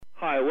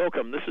Hi,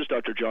 welcome. This is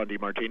Dr. John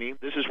DeMartini.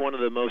 This is one of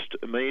the most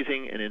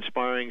amazing and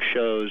inspiring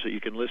shows that you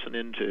can listen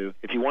into.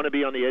 If you want to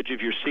be on the edge of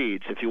your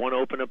seats, if you want to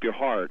open up your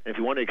heart, if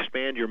you want to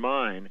expand your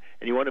mind,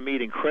 and you want to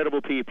meet incredible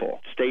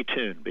people, stay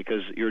tuned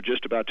because you're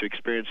just about to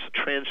experience a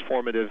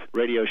transformative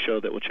radio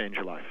show that will change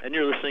your life. And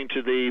you're listening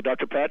to the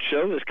Dr. Pat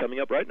Show that's coming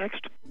up right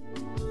next.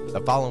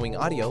 The following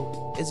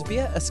audio is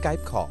via a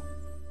Skype call.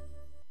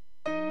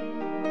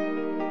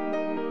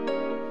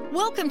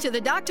 Welcome to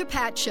the Dr.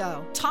 Pat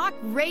Show. Talk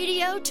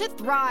radio to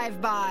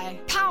thrive by.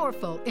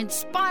 Powerful,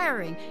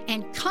 inspiring,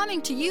 and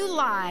coming to you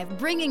live,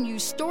 bringing you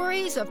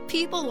stories of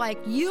people like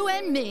you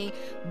and me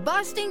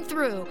busting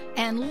through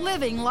and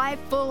living life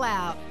full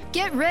out.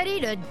 Get ready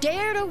to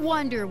dare to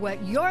wonder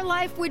what your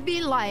life would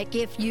be like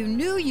if you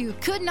knew you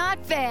could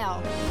not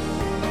fail.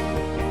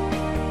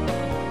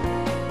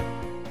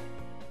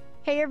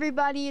 Hey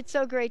everybody, it's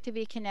so great to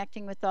be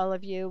connecting with all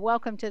of you.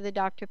 Welcome to the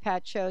Dr.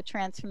 Pat Show,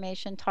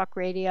 Transformation Talk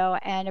Radio,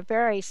 and a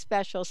very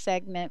special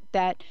segment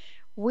that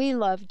we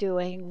love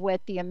doing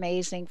with the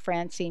amazing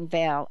Francine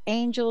Vale,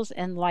 Angels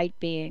and Light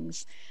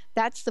Beings.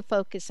 That's the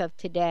focus of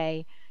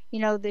today. You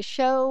know, the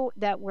show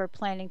that we're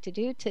planning to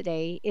do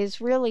today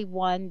is really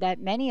one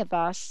that many of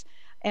us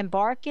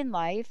embark in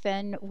life,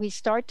 and we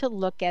start to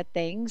look at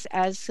things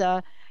as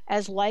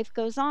life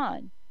goes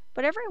on.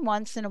 But every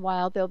once in a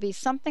while, there'll be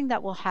something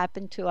that will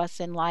happen to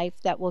us in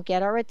life that will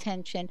get our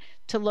attention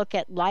to look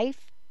at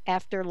life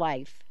after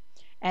life.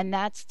 And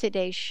that's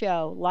today's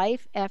show,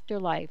 Life After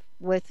Life,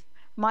 with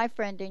my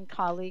friend and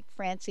colleague,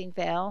 Francine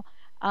Vale,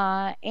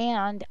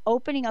 and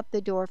opening up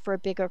the door for a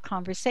bigger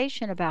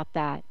conversation about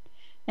that.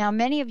 Now,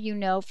 many of you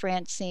know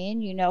Francine.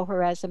 You know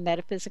her as a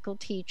metaphysical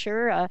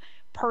teacher,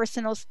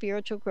 personal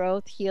spiritual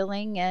growth,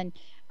 healing, and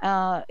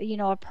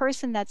a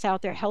person that's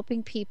out there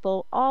helping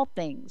people, all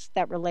things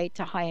that relate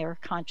to higher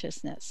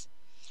consciousness.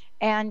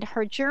 And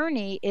her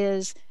journey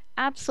is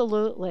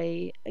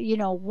absolutely,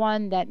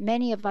 one that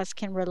many of us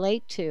can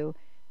relate to,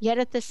 yet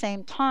at the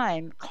same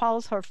time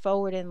calls her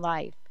forward in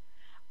life.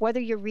 Whether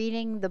you're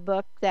reading the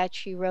book that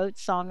she wrote,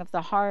 Song of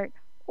the Heart,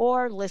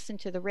 or listen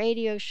to the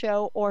radio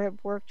show, or have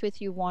worked with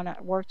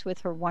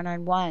her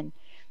one-on-one.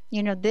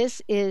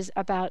 This is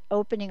about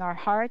opening our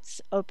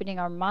hearts, opening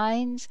our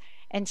minds,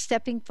 and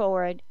stepping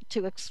forward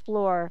to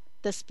explore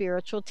the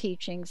spiritual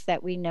teachings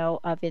that we know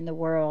of in the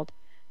world.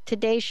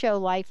 Today's show,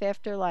 Life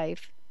After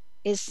Life,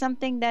 is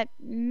something that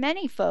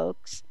many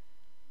folks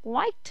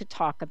like to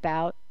talk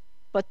about,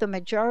 but the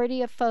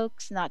majority of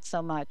folks, not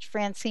so much.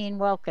 Francine,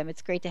 welcome.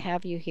 It's great to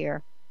have you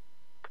here.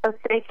 Oh,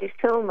 thank you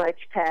so much,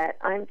 Pat.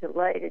 I'm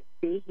delighted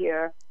to be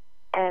here,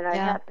 and I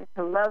happen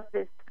to love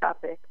this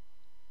topic.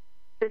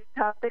 This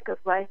topic of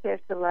life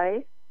after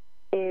life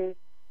is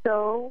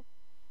so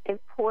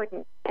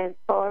important and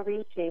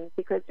far-reaching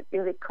because it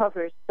really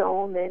covers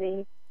so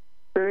many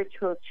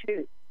spiritual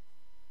truths.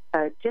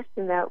 Just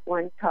in that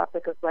one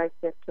topic of life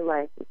after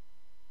life,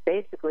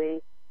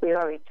 basically, we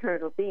are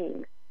eternal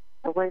beings.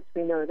 And once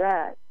we know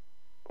that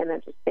and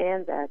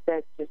understand that,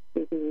 that just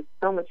relieves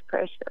so much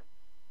pressure.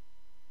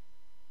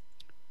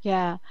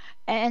 Yeah,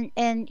 and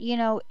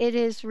it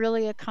is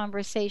really a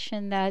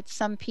conversation that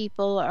some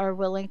people are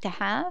willing to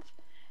have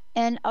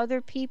and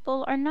other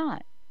people are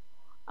not.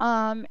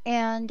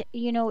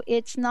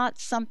 It's not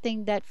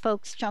something that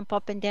folks jump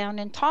up and down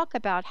and talk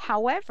about.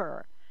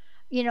 However,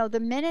 the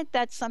minute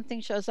that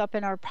something shows up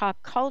in our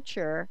pop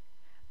culture,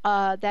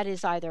 that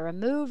is either a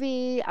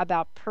movie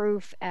about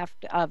proof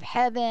of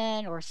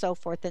heaven or so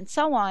forth and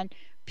so on,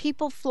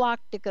 people flock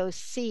to go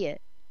see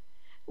it.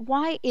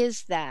 Why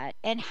is that?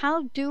 And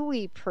how do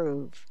we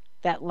prove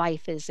that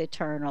life is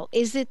eternal?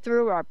 Is it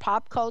through our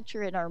pop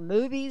culture and our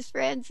movies,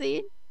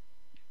 Francine?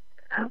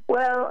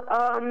 Well,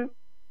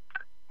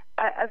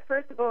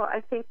 first of all,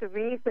 I think the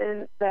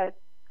reason that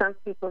some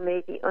people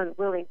may be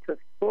unwilling to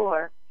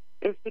explore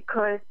is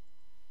because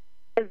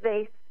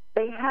they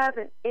have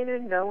an inner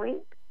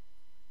knowing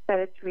that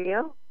it's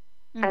real,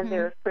 and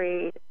they're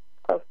afraid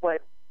of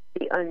what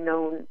the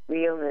unknown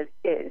realness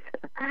is.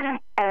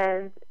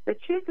 And the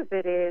truth of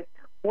it is,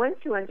 once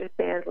you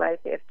understand life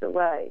after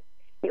life,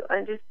 you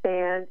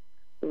understand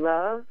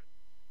love,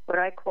 what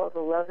I call the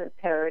love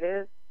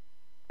imperative,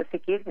 the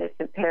forgiveness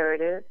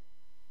imperative,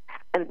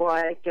 and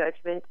why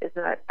judgment is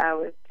not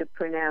ours to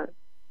pronounce.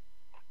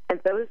 And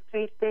those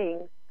three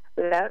things,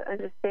 without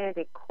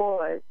understanding,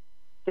 cause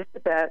just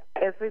about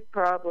every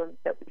problem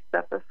that we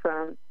suffer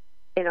from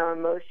in our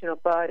emotional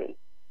body.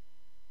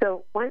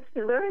 So once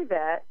we learn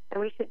that,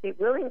 and we should be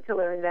willing to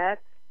learn that,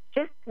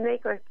 just to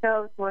make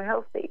ourselves more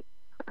healthy,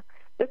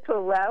 just to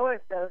allow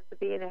ourselves to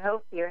be in a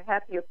healthier,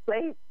 happier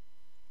place,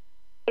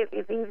 it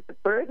relieves the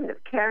burden of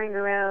carrying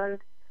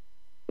around,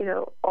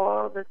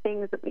 all the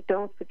things that we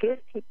don't forgive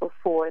people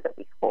for, that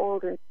we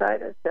hold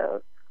inside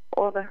ourselves,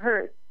 all the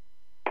hurt.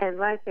 And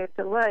life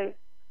after life,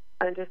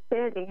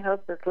 understanding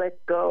helps us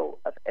let go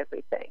of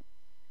everything.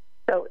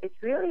 So it's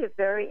really a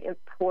very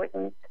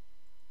important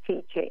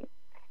teaching.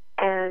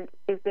 And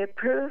is there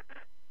proof?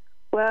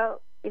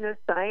 Well,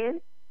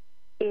 science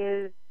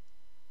is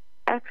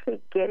actually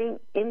getting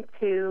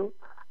into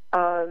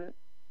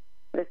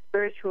the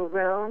spiritual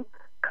realm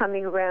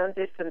coming around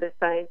it from the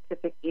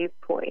scientific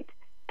viewpoint.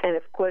 And,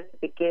 of course,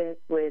 it begins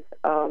with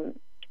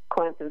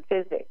quantum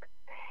physics.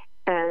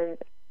 And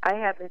I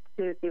happen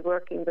to be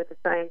working with a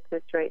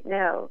scientist right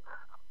now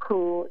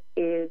who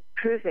is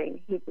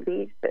proving he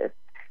believes this,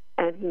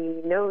 and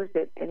he knows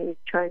it, and he's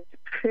trying to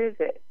prove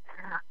it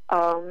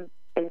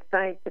in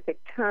scientific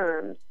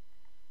terms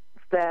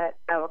that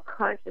our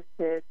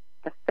consciousness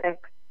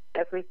affects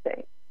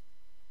everything.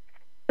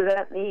 So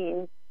that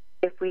means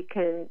if we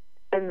can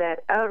send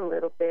that out a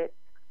little bit,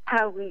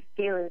 how we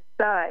feel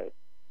inside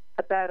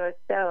about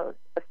ourselves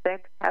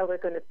affects how we're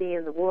going to be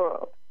in the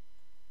world.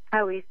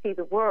 How we see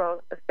the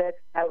world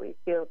affects how we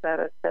feel about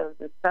ourselves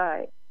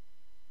inside.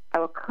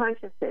 Our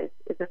consciousness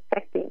is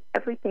affecting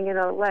everything in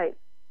our life.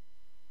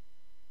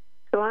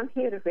 So I'm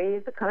here to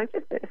raise the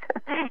consciousness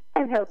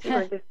and help you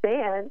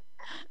understand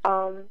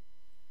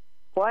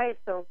why it's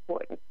so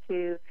important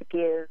to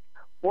forgive,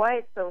 why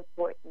it's so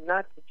important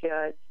not to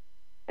judge,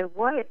 and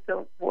why it's so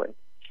important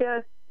to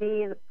just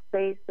be in a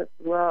place of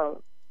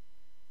love.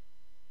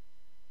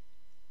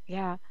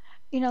 Yeah.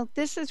 You know,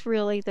 this is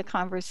really the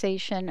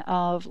conversation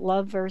of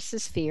love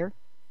versus fear.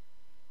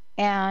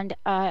 And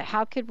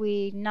how could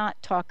we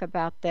not talk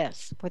about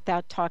this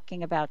without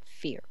talking about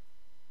fear?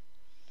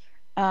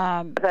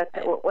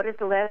 What is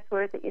the last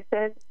word that you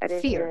said? I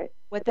didn't hear it.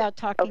 Without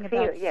talking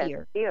about yes,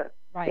 fear. Fear.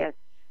 Right. Yes.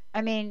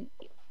 I mean,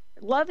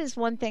 love is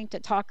one thing to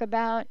talk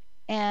about,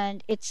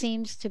 and it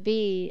seems to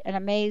be an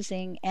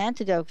amazing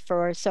antidote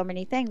for so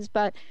many things.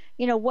 But,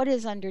 you know, what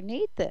is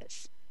underneath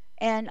this?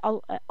 And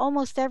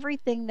almost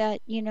everything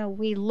that, you know,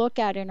 we look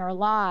at in our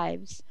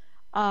lives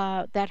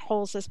that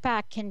holds us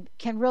back can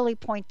really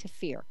point to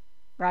fear,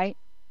 right?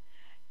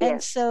 Yes,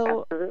 and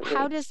so absolutely.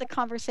 how does the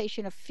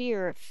conversation of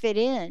fear fit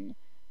in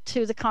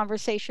to the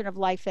conversation of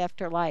life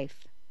after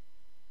life?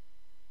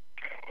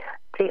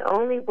 The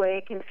only way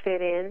it can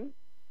fit in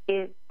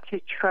is to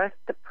trust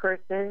the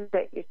person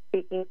that you're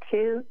speaking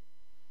to,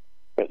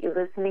 that you're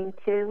listening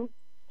to,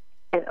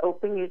 and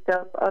open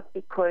yourself up,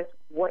 because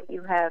what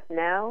you have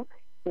now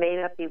may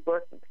not be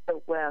working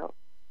so well.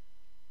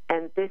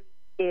 And this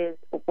is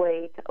a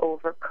way to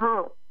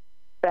overcome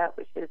that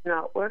which is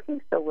not working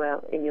so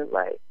well in your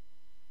life.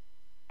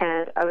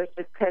 And I was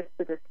just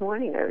tested this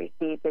morning. I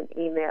received an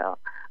email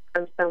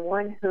from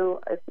someone who,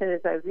 as soon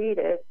as I read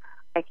it,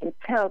 I can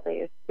tell they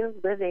are still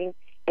living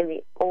in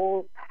the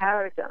old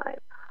paradigm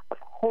of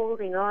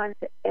holding on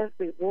to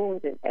every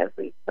wound and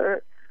every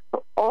hurt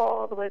from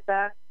all the way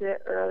back to their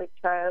early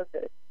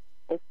childhood,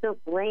 and still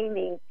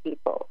blaming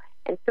people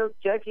and still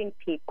judging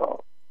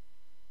people.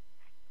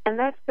 And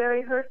that's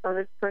very hurtful.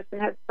 This person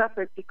has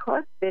suffered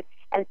because of it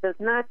and does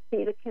not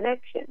see the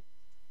connection.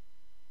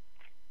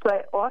 So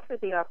I offer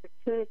the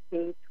opportunity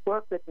to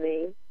work with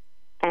me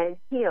and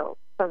heal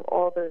from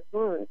all those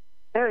wounds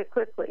very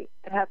quickly.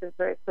 It happens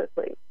very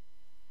quickly.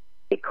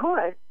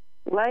 Because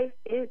life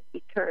is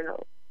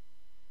eternal.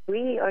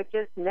 We are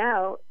just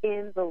now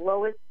in the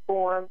lowest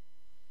form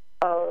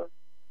of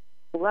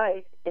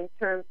life in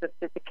terms of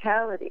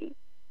physicality.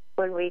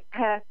 When we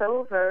pass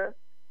over,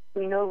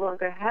 we no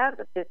longer have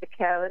the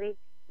physicality,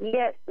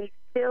 yet we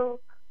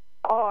still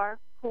are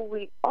who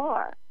we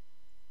are.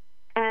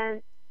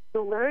 And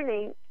the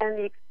learning and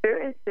the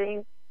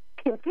experiencing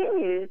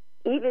continues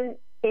even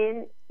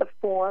in the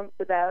form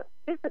without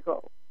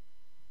physical.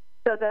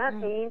 So that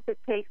means it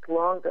takes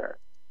longer.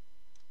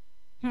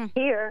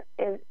 Here,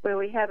 where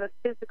we have a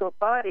physical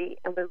body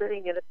and we're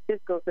living in a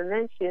physical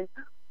dimension,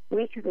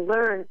 we can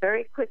learn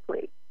very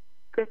quickly.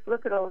 Just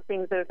look at all the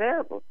things that are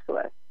available to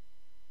us.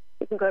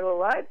 We can go to a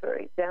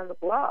library down the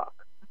block.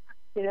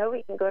 You know,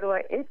 we can go to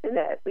our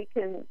internet. We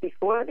can,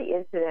 before the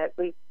internet,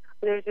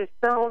 there's just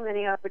so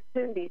many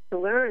opportunities to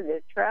learn.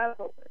 There's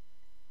travel, there's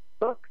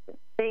books,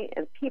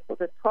 and people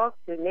to talk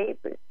to,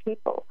 neighbors,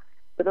 people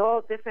with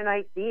all different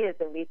ideas,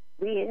 and we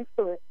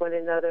influence one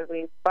another,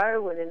 we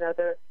inspire one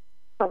another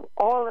from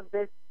all of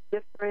this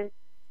different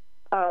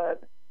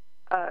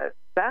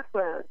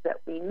backgrounds that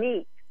we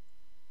meet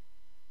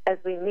as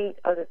we meet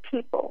other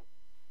people.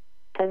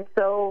 And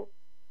so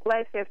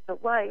life after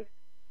life,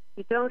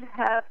 you don't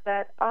have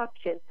that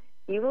option.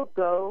 You will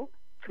go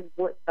to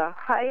the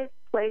highest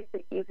place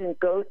that you can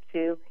go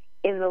to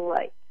in the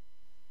light.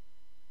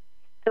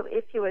 So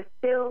if you are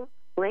still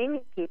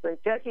blaming people and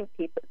judging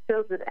people,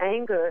 filled with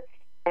anger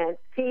and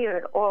fear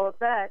and all of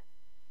that,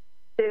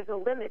 there's a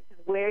limit to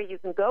where you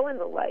can go in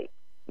the light.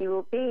 You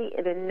will be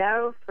in a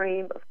narrow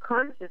frame of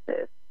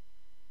consciousness,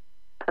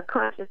 a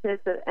consciousness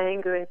of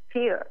anger and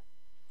fear,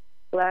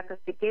 lack of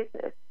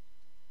forgiveness,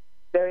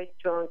 very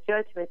strong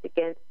judgment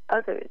against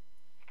others.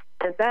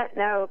 And that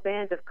narrow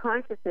band of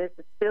consciousness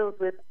is filled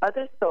with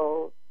other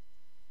souls,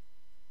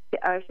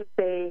 I should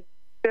say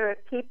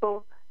spirit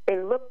people. They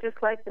look just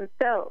like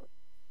themselves,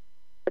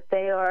 but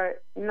they are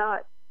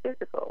not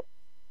physical,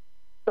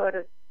 sort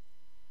of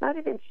not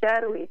even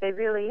shadowy. They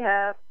really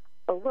have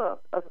a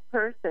look of a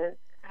person.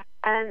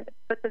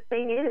 But the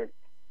thing is,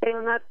 they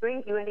will not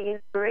bring you any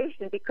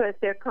inspiration because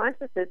their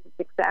consciousness is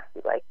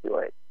exactly like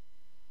yours.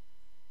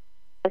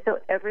 And so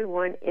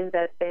everyone in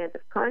that band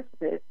of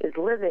consciousness is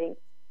living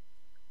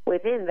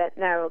within that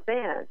narrow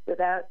band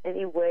without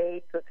any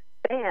way to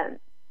expand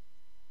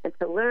and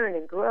to learn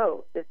and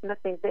grow. There's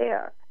nothing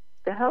there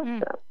to help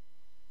them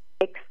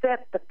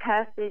except the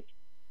passage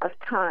of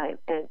time.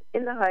 And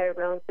in the higher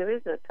realms, there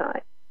is no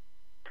time,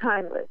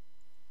 timeless.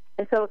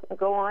 And so it can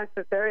go on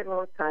for a very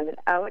long time. In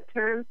our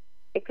terms,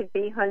 it could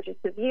be hundreds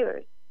of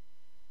years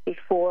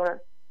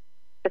before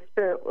the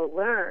spirit will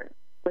learn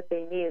what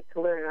they needed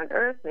to learn on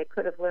Earth. And they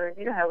could have learned,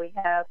 you know how we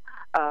have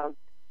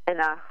an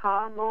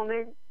aha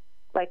moment,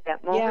 like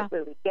that moment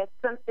where we get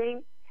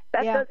something?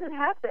 That doesn't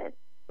happen.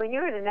 When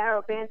you're in a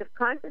narrow band of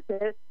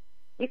consciousness,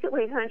 you can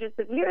wait hundreds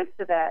of years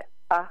for that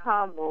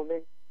aha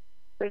moment.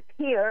 Whereas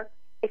here,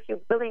 if you're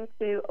willing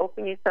to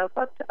open yourself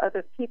up to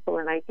other people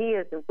and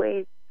ideas and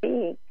ways of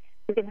being,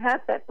 you can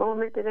have that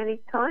moment at any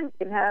time.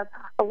 You can have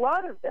a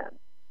lot of them.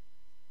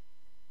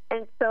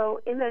 And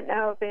so in that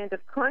narrow band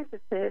of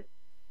consciousness,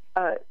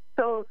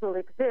 souls will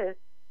exist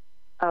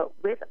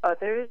with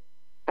others,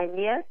 and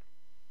yet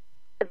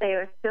they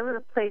are still in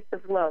a place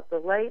of love. The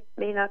light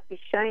may not be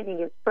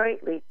shining as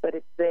brightly, but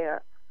it's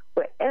there.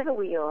 Wherever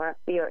we are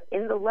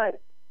in the light,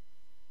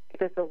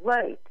 because the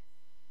light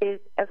is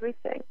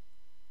everything.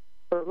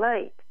 The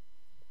light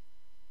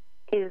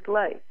is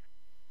life.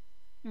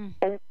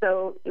 And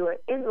so you are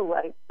in the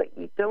light, but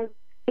you don't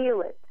feel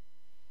it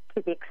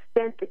to the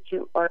extent that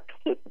you are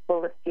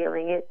capable of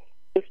feeling it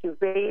if you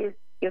raise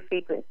your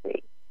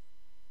frequency.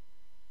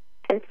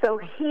 And so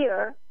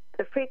here,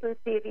 the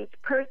frequency of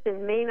each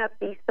person may not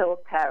be so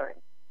apparent,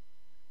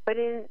 but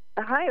in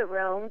the higher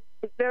realms,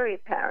 it's very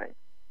apparent.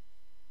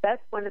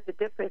 That's one of the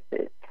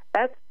differences.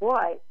 That's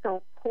why it's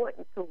so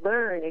important to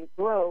learn and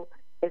grow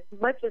as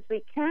much as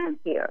we can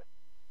here.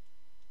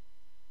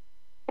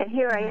 And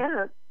here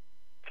I am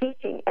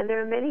teaching, and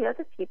there are many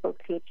other people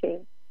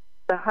teaching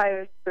the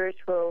higher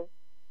spiritual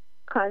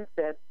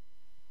concepts.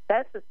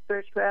 That's what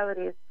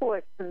spirituality is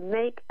for, to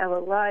make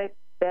our lives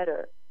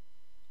better,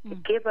 to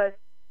give us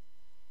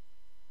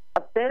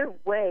a better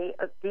way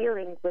of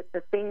dealing with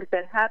the things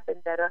that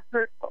happen that are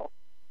hurtful.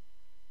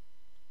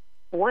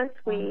 Once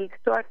we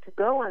start to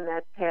go on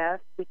that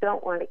path, we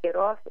don't want to get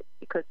off it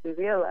because we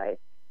realize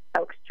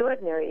how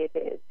extraordinary it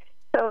is.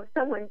 So if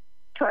someone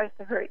tries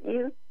to hurt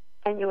you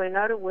and you are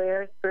not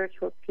aware of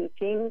spiritual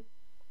teachings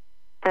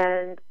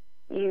and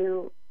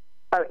you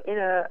are in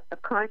a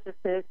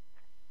consciousness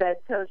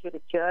that tells you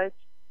to judge,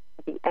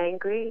 to be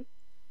angry,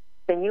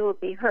 then you will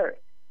be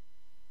hurt.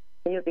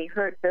 And you'll be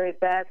hurt very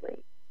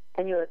badly.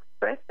 And you'll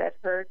express that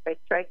hurt by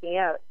striking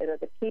out at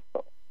other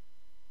people.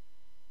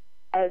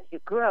 As you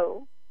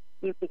grow,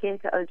 you begin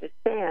to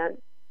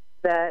understand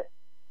that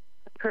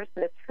the person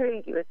that's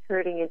hurting you is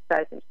hurting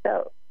inside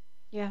themselves.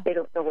 Yeah. They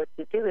don't know what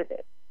to do with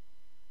it.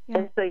 Yeah.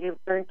 And so you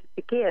learn to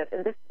forgive.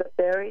 And this is a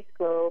very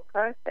slow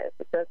process.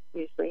 It doesn't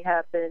usually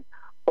happen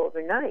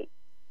overnight.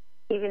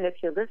 Even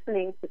if you're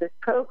listening to this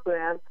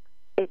program,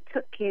 it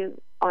took you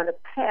on a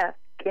path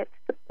to get to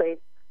the place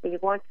where you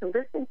want to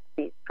listen to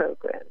these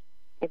programs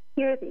and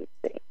hear these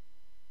things,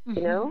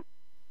 you know?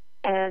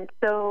 And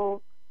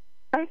so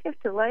life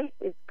after life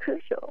is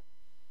crucial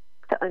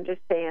to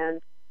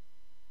understand.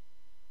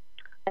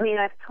 I mean,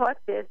 I've taught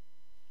this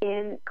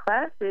in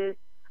classes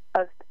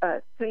of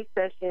 3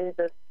 sessions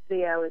of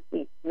 3 hours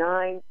each,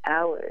 9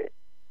 hours.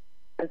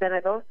 And then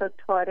I've also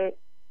taught it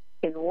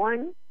in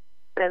one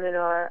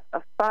seminar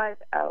of 5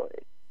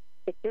 hours.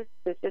 There's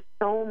just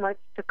so much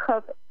to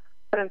cover.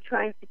 But I'm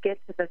trying to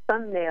get to the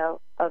thumbnail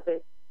of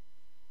it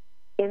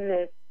in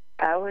this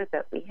hour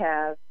that we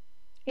have.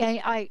 Yeah,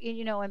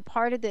 and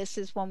part of this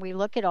is when we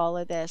look at all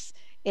of this,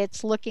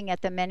 it's looking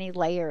at the many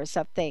layers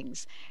of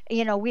things.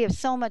 You know, we have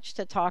so much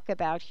to talk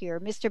about here.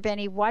 Mr.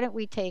 Benny, why don't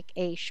we take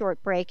a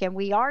short break? And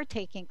we are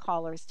taking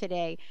callers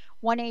today,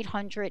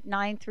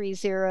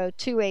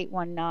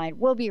 1-800-930-2819.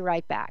 We'll be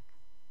right back.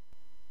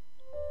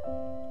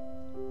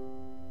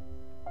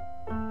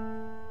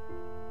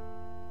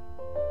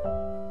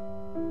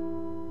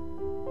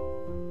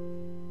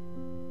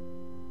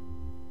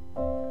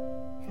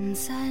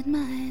 Inside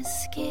my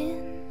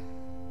skin,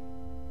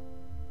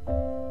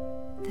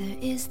 there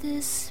is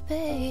this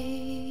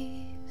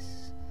space.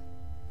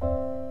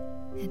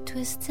 It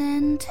twists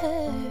and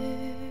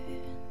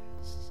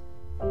turns.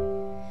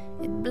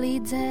 It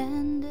bleeds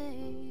and aches.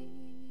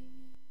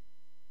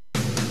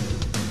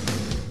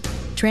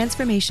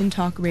 Transformation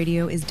Talk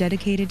Radio is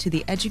dedicated to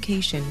the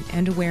education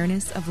and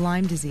awareness of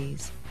Lyme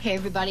disease. Hey,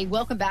 everybody.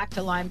 Welcome back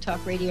to Lyme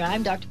Talk Radio.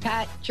 I'm Dr.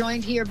 Pat,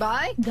 joined here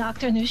by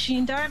Dr.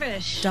 Nusheen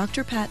Darvish.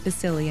 Dr. Pat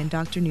Basili and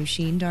Dr.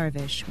 Nusheen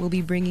Darvish will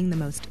be bringing the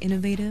most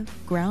innovative,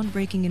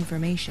 groundbreaking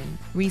information,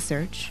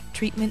 research,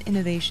 treatment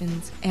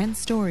innovations, and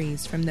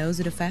stories from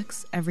those it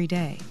affects every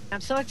day. I'm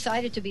so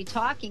excited to be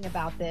talking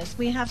about this.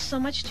 We have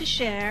so much to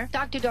share.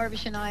 Dr.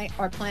 Darvish and I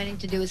are planning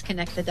to do is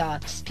connect the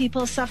dots.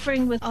 People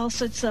suffering with all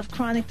sorts of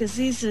chronic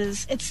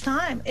diseases, it's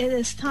time. It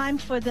is time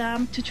for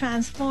them to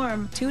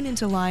transform. Tune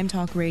into Lyme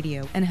Talk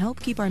Radio and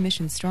help keep our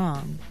mission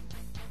strong.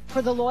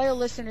 For the loyal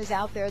listeners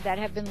out there that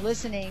have been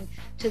listening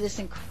to this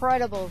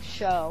incredible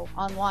show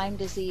on Lyme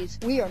disease,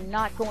 we are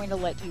not going to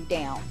let you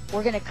down.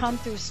 We're going to come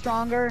through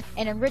stronger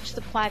and enrich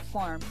the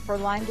platform for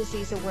Lyme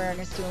disease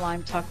awareness through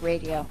Lyme Talk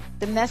Radio.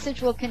 The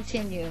message will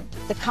continue,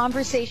 the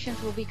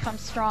conversations will become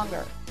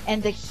stronger,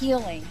 and the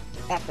healing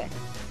epic.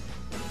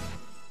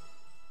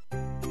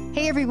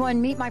 Hey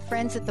everyone, meet my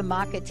friends at the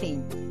maca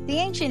team. The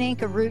ancient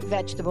Inca root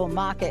vegetable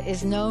maca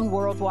is known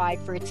worldwide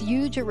for its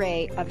huge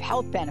array of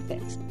health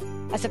benefits.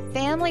 As a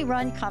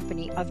family-run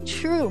company of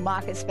true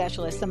maca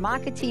specialists, the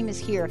maca team is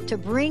here to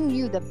bring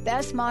you the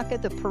best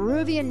maca the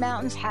Peruvian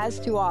mountains has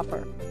to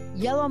offer.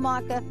 Yellow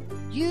maca,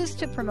 used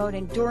to promote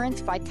endurance,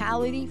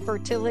 vitality,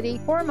 fertility,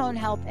 hormone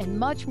health, and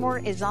much more,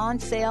 is on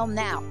sale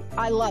now.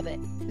 I love it.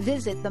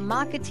 Visit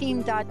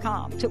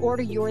themacateam.com to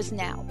order yours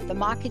now.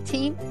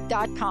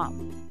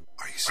 Themacateam.com.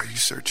 Are you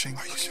searching?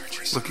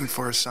 Looking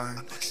for a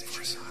sign?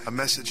 A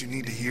message you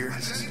need to hear?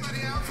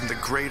 From the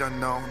great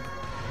unknown?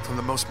 From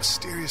the most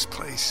mysterious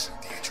place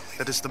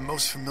that is the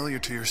most familiar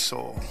to your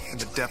soul, in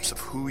the depths of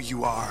who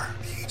you are.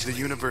 The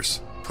universe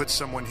put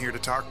someone here to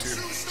talk to,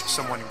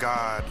 someone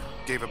God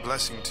gave a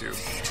blessing to,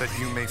 that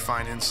you may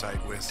find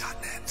insight with.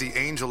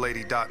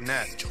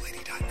 TheAngelLady.net.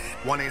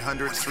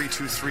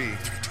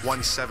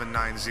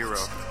 1-800-323-1790.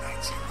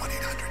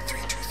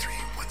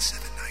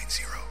 1-800-323-1790.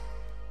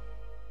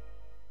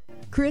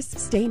 Chris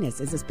Stanis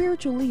is a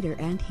spiritual leader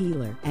and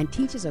healer and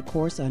teaches a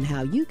course on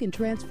how you can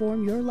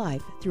transform your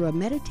life through a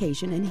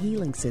meditation and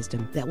healing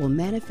system that will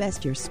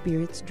manifest your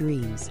spirit's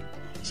dreams.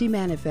 She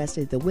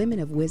manifested the Women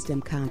of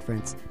Wisdom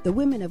Conference, the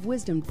Women of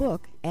Wisdom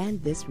book,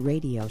 and this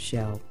radio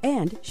show.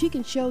 And she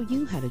can show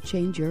you how to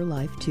change your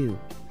life too.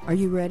 Are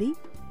you ready?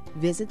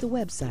 Visit the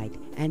website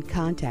and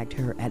contact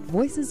her at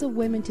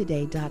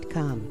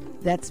voicesofwomentoday.com.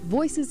 That's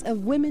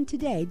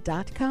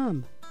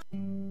voicesofwomentoday.com.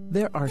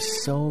 There are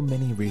so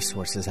many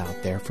resources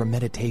out there for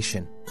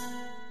meditation.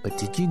 But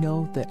did you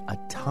know that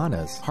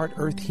Atana's Heart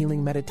Earth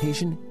Healing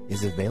Meditation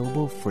is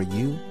available for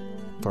you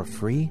for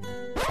free?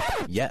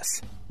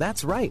 Yes,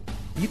 that's right.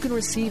 You can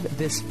receive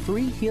this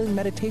free healing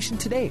meditation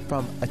today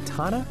from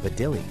Atana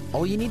Vadili.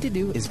 All you need to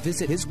do is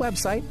visit his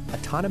website,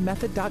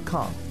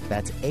 atanamethod.com.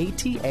 That's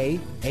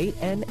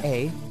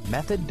ATAANA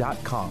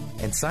method.com,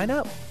 and sign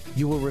up.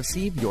 You will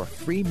receive your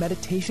free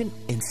meditation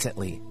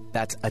instantly.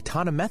 That's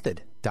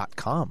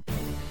atanamethod.com.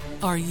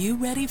 Are you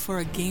ready for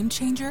a game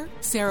changer?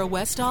 Sarah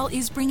Westall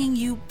is bringing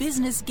you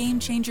Business Game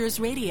Changers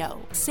Radio.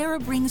 Sarah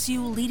brings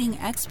you leading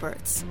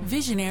experts,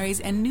 visionaries,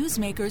 and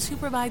newsmakers who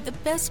provide the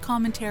best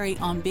commentary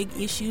on big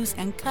issues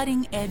and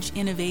cutting-edge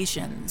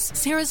innovations.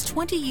 Sarah's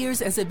 20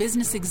 years as a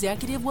business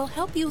executive will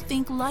help you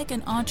think like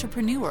an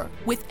entrepreneur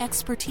with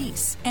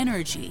expertise,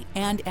 energy,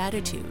 and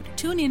attitude.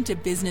 Tune in to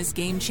Business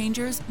Game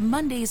Changers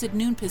Mondays at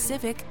noon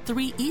Pacific,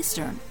 3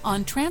 Eastern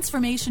on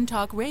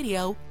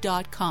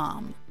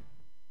TransformationTalkRadio.com.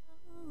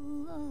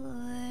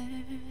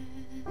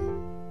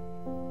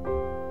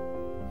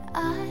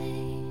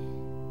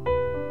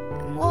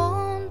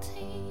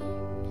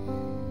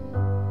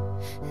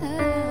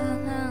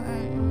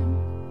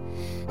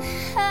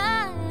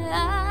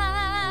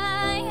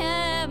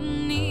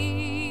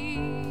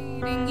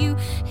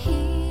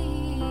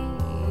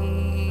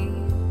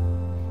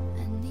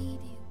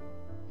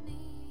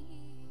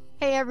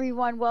 Hey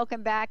everyone,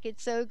 welcome back.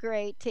 It's so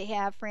great to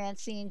have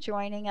Francine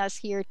joining us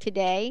here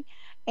today.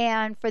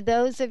 And for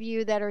those of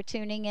you that are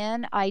tuning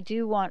in, I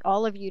do want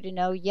all of you to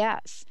know,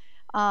 yes,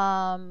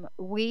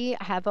 we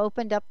have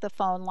opened up the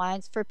phone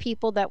lines for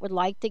people that would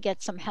like to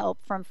get some help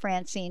from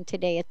Francine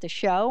today at the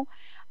show.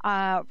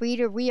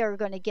 Rita, we are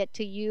going to get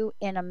to you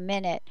in a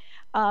minute.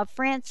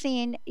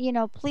 Francine,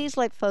 please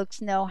let folks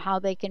know how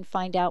they can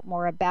find out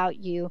more about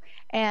you.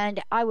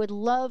 And I would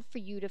love for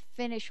you to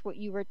finish what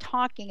you were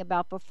talking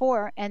about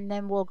before, and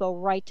then we'll go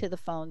right to the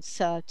phones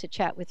to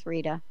chat with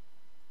Rita.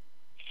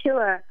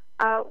 Sure.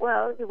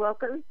 Well, you're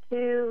welcome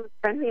to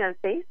friend me on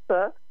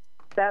Facebook.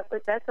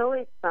 That's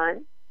always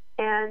fun.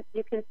 And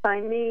you can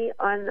find me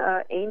on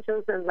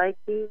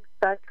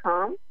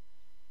angelsandlikeyou.com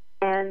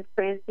and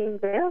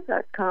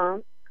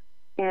FrancineVale.com.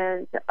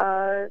 And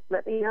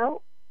let me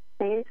know.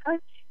 Stay in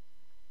touch.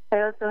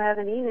 I also have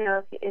an email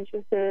if you're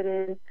interested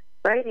in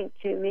writing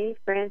to me,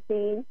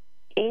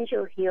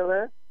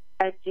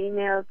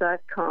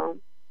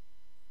 FrancineAngelHealer@gmail.com.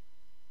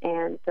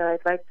 And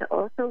I'd like to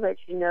also let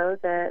you know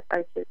that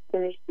I just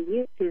finished the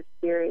YouTube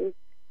series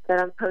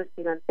that I'm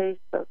posting on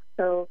Facebook.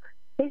 So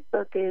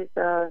Facebook is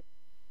an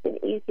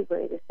easy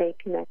way to stay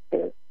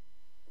connected.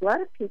 A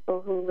lot of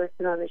people who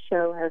listen on the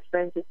show have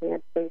friends with me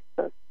on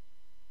Facebook.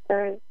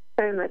 Very,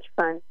 very much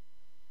fun.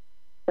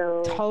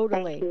 So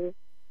totally. Thank you.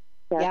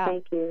 Yeah,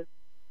 thank you.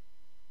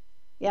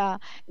 Yeah.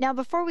 Now,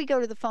 before we go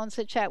to the phones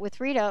to chat with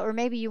Rita, or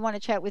maybe you want to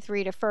chat with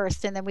Rita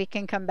first, and then we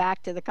can come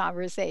back to the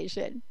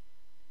conversation.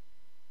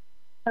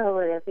 Oh,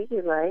 whatever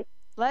you like.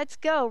 Let's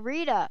go.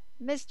 Rita,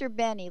 Mr.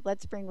 Benny.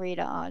 Let's bring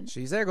Rita on.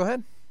 She's there. Go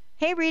ahead.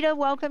 Hey, Rita.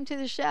 Welcome to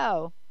the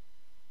show.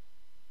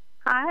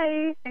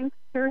 Hi. Thanks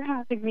for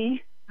having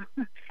me.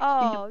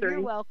 Oh,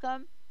 you're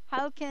welcome.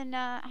 How can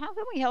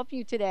we help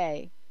you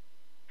today?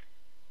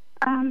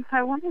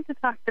 I wanted to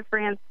talk to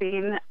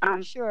Francine,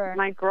 Sure.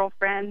 my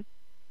girlfriend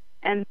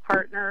and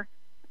partner.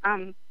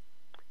 The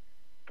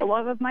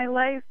love of my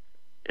life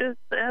has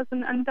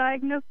an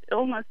undiagnosed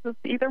illness. It's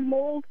either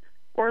mold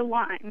or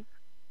Lyme.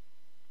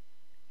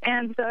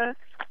 And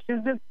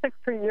she's been sick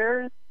for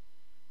years,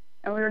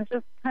 and we were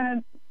just kind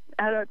of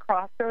at a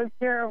crossroads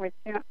here. We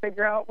can't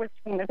figure out which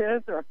one it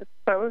is or if it's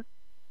both.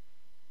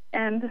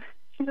 And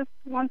she just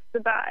wants to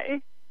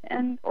die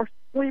or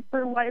sleep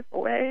her life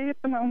away at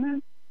the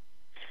moment.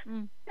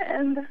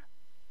 And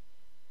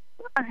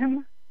I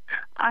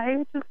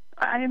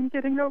am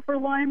getting over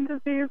Lyme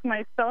disease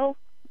myself,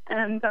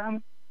 and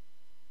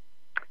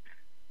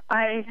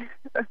I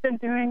have been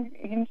doing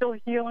angel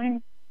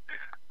healing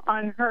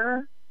on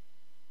her,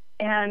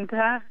 and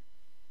I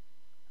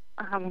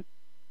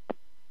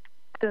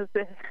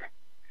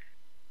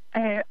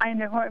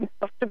know I'm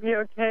supposed to be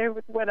okay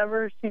with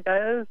whatever she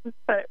does,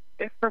 but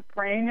if her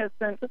brain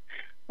isn't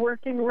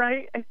working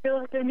right, I feel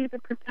like I need to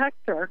protect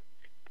her.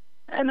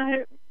 And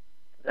I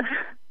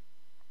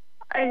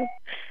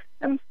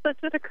am such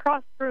at a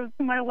crossroads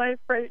in my life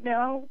right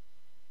now,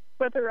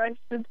 whether I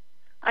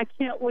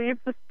can't leave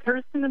this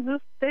person in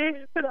this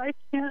state, but I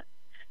can't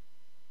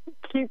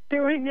keep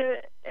doing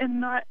it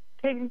and not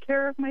taking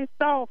care of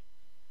myself.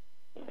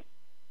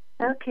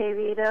 Okay,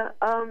 Rita.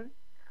 I'm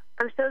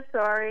so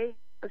sorry.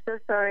 I'm so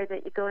sorry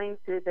that you're going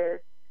through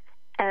this,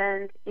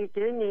 and you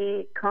do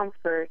need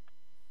comfort.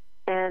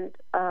 And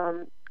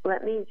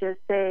let me just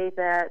say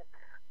that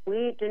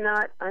we do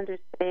not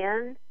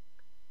understand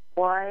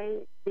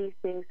why these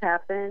things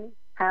happen,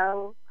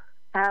 how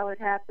it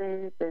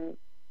happens, and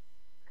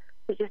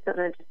we just don't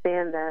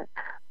understand that.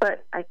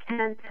 But I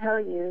can tell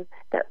you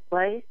that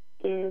life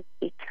is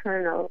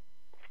eternal,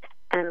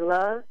 and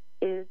love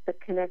is the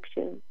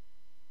connection.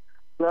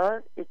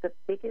 Love is the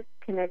biggest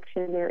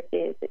connection there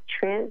is. It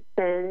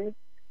transcends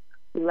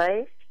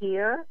life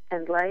here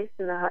and life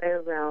in the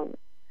higher realm.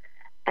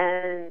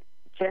 And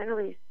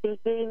generally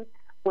speaking,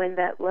 when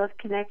that love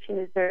connection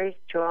is very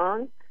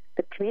strong,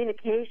 the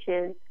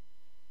communication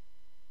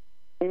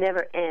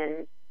never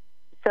ends.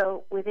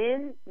 So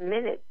within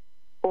minutes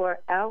or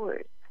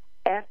hours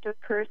after a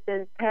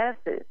person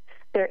passes,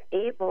 they're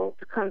able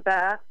to come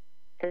back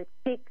and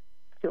speak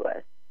to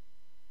us.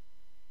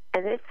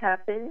 And this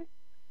happens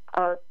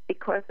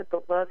because of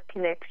the love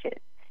connection.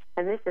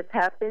 And this has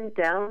happened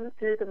down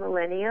through the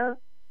millennia.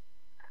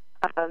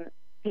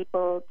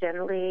 People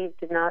generally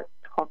do not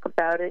talk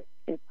about it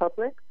in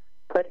public,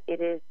 but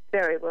it is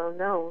very well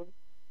known.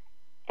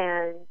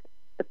 And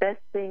the best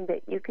thing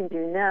that you can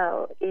do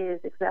now is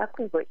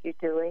exactly what you're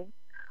doing,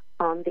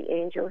 the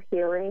angel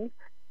healing.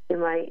 You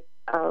might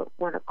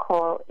want to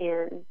call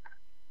in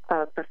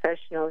a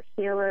professional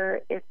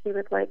healer if you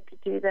would like to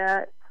do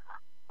that.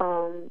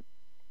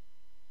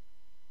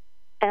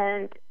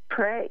 And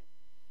pray.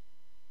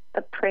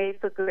 Pray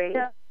for grace.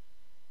 Yeah.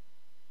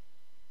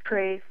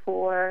 Pray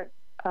for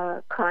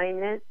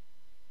kindness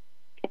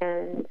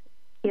and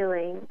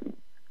healing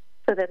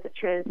so that the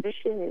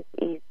transition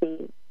is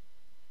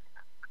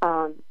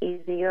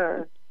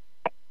easier.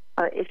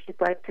 If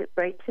you'd like to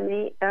write to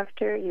me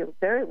after, you're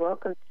very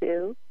welcome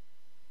to.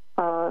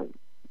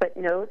 But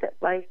know that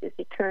life is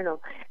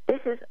eternal.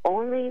 This is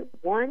only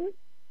one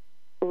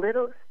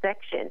little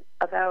section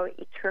of our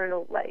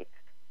eternal life.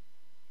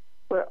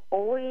 We're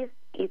always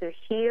either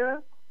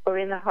here or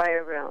in the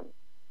higher realm,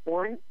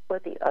 one or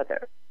the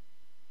other.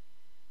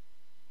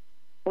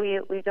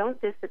 We don't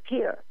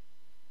disappear.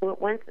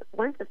 Once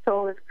a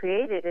soul is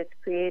created, it's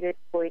created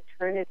for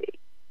eternity.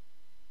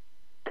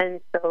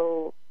 And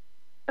so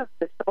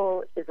the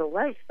soul is a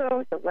life, so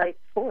it's a life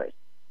force.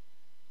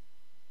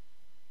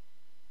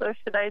 So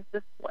should I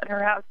just let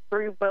her have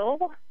free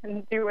will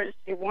and do what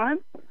she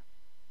wants?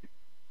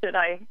 Should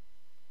I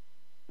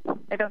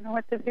don't know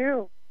what to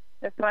do.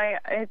 If I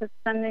just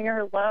sending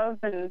her love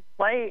and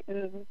light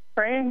and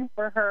praying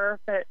for her,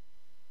 but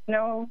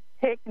no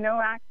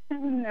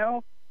action,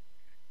 no.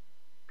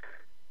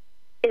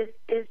 It's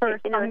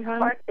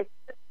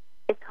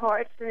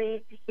hard for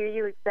me to hear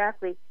you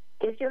exactly.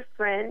 Is your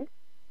friend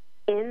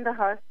in the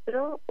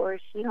hospital or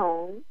is she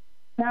home?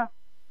 No,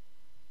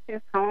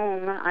 she's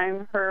home.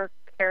 I'm her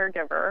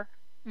caregiver.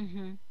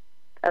 Mm-hmm.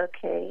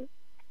 Okay,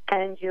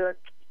 and you're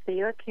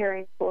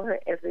caring for her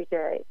every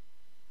day.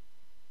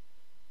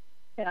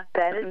 Yeah,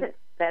 that is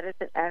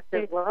an act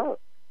of love,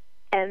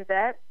 and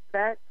that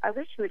I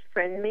wish you would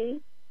friend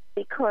me,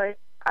 because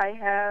I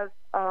have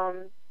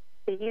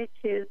the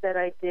YouTube that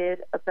I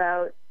did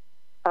about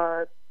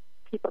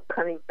people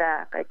coming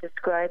back. I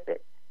describe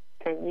it,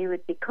 and you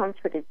would be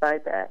comforted by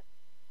that.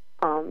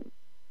 And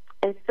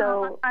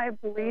so I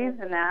believe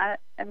in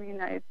that. I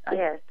mean, I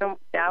don't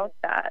doubt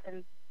that,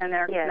 and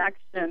their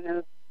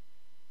connection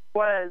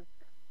was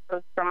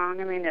so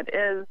strong. I mean, it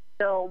is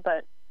still,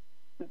 but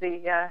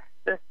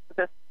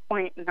this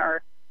point in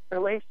our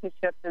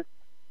relationship is,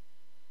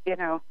 it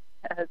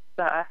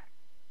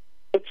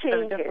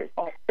changes.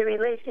 So the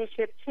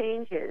relationship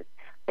changes,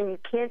 and you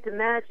can't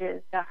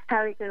imagine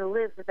how you're going to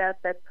live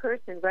without that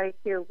person right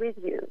here with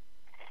you.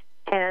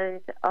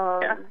 And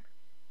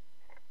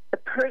the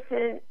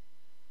person,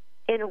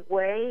 in a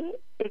way,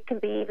 it can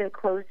be even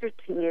closer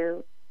to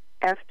you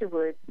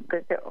afterwards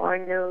because there are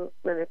no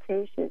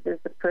limitations. Is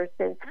the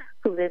person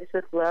who lives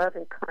with love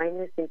and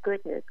kindness and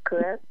goodness,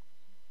 correct?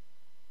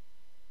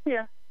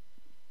 Yeah.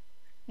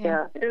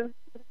 Yeah. It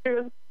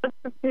was such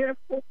a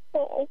beautiful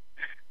soul.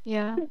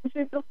 Yeah.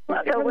 She's just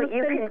not So even what the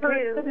you same can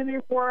person do,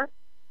 anymore.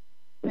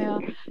 Yeah.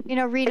 You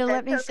know, Rita,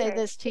 let me That's say okay.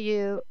 this to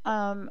you.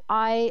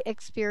 I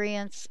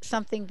experienced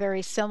something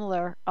very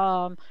similar.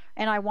 And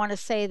I want to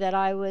say that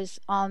I was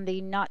on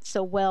the not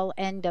so well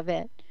end of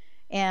it,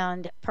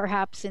 and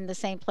perhaps in the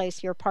same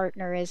place your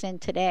partner is in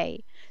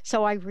today.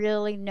 So I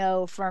really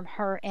know from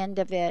her end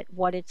of it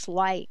what it's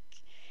like.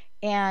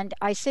 And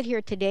I sit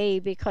here today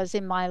because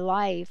in my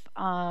life,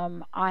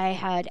 I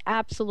had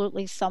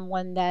absolutely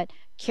someone that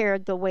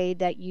cared the way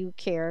that you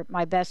care,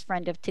 my best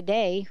friend of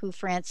today, who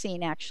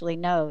Francine actually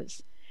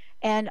knows,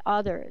 and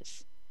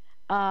others.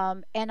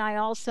 And I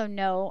also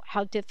know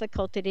how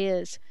difficult it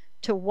is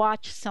to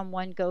watch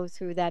someone go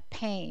through that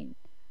pain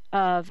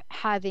of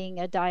having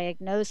a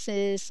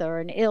diagnosis or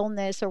an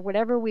illness or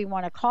whatever we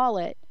want to call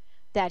it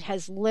that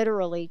has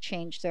literally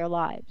changed their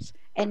lives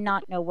and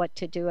not know what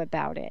to do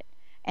about it.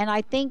 And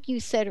I think you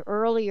said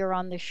earlier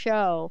on the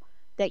show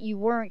that you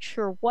weren't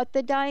sure what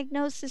the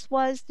diagnosis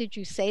was. Did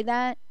you say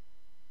that?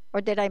 Or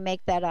did I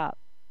make that up?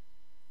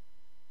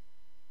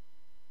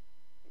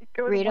 You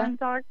go to Rita? one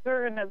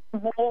doctor and it's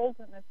mold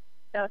and it's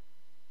just,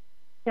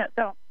 yeah,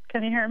 don't.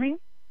 Can you hear me?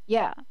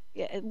 Yeah.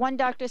 One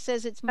doctor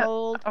says it's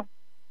mold,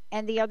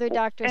 and the other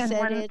doctor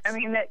said it's... I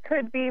mean, it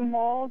could be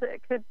mold,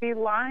 it could be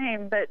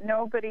Lyme, but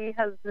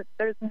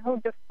there's no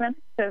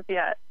definitive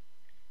yet.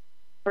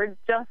 We're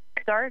just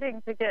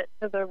starting to get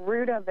to the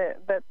root of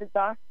it, but the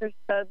doctor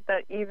said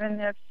that even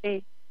if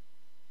she,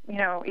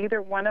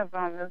 either one of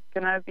them is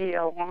going to be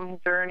a long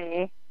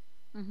journey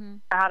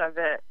out of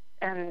it,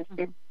 and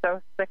she's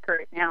so sick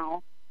right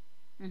now.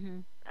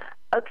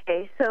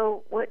 Okay,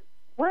 so why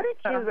don't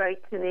you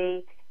write to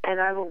me,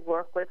 and I will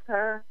work with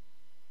her,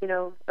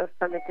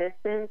 from a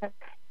distance,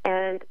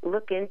 and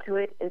look into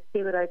it and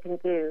see what I can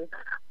do.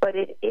 But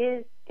it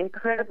is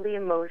incredibly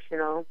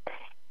emotional,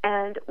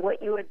 and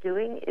what you are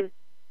doing is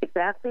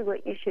exactly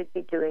what you should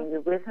be doing. You're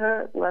with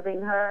her,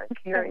 loving her,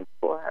 caring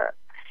for her.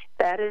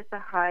 That is the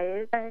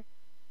highest,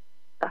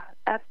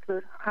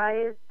 absolute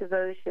highest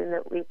devotion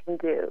that we can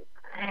do.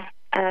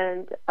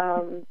 And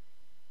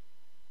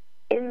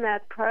in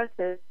that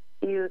process,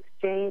 you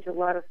exchange a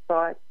lot of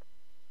thoughts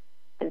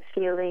and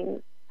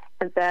feelings,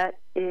 and that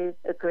is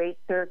a great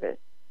service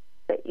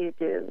that you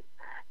do.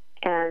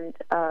 And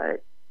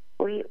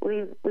we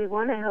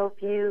want to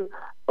help you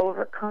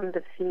overcome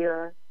the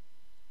fear,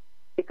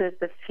 because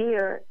the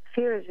fear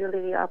is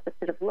really the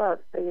opposite of love.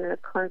 So you're in a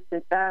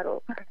constant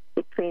battle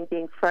between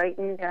being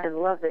frightened and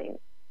loving.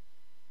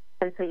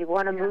 And so you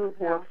want to move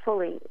more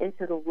fully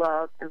into the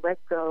love and let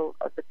go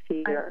of the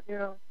fear.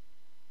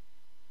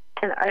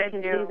 And I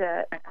can do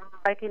that.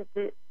 I can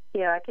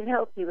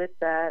help you with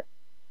that.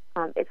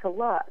 It's a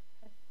lot.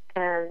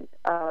 And,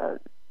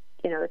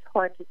 it's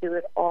hard to do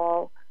it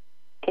all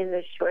in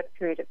this short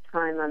period of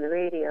time on the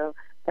radio.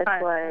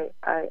 That's why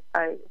I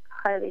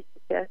highly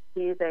suggest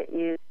to you that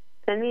you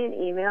send me an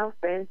email,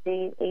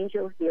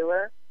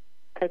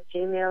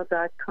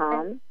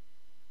 francineangelhealer@gmail.com,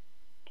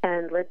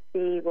 and let's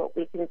see what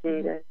we can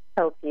do to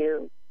help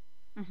you.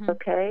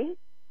 Okay?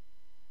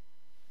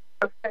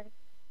 Okay.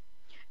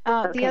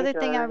 The other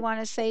thing I want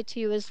to say to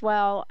you as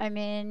well, I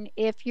mean,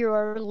 if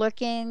you're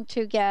looking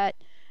to get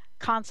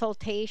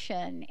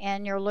consultation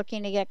and you're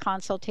looking to get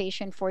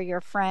consultation for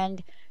your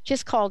friend,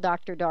 just call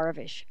Dr.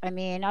 Darvish. I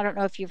mean, I don't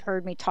know if you've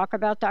heard me talk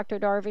about Dr.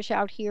 Darvish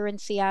out here in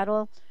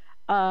Seattle,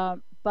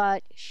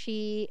 but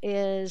she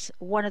is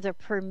one of the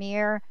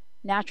premier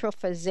natural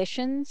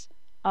physicians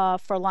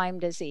for Lyme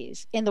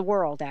disease in the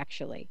world,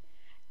 actually.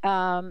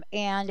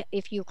 And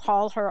if you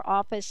call her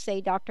office,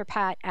 say, Dr.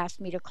 Pat asked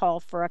me to call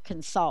for a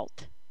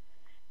consult.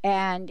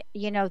 And,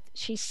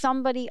 she's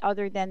somebody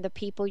other than the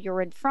people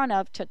you're in front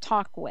of to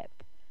talk with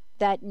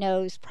that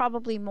knows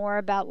probably more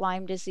about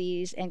Lyme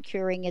disease and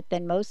curing it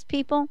than most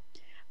people.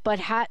 But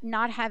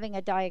not having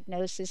a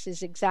diagnosis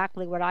is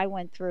exactly what I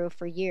went through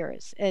for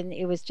years. And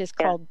it was just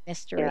called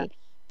mystery. Yeah.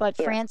 But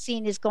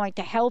Francine is going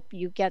to help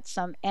you get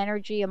some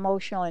energy,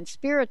 emotional, and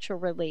spiritual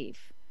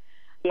relief.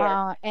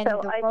 Yes. And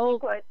so the I role...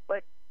 think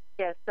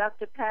yes,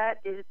 Dr. Pat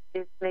is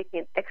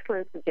making an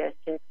excellent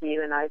suggestion to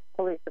you, and I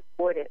fully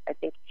support it. I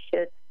think you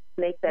should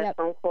make that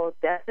phone call,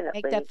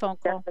 definitely. Make that phone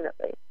call.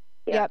 Definitely.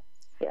 Yep.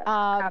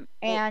 Yeah.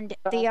 And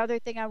the other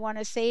thing I want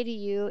to say to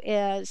you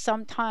is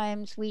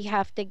sometimes we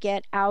have to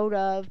get out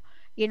of,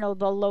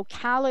 the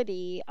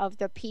locality of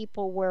the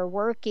people we're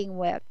working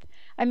with.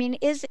 I mean,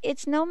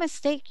 it's no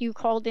mistake you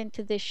called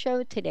into this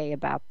show today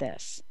about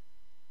this.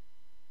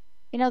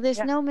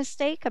 There's no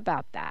mistake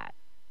about that.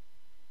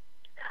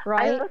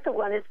 Right? I also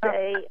want to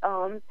say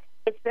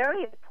it's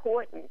very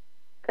important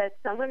that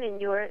someone in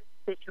your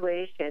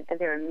situation, and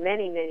there are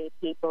many, many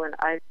people, and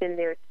I've been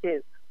there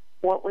too,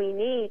 what we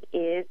need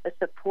is a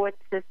support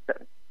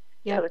system.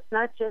 Yep. So it's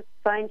not just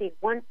finding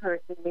one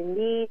person. We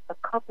need a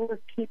couple of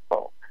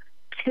people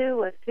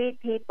 2 or 3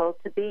 people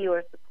to be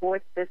your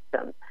support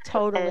system.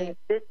 Totally. And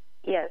this,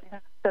 yes.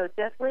 So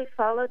definitely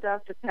follow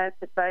Dr. Pat's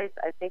advice.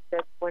 I think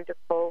that's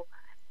wonderful.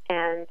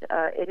 And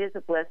it is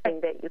a blessing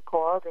that you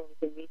called and you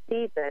can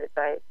receive that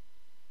advice.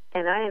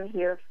 And I am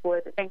here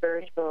for the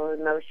spiritual,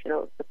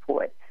 emotional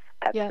support.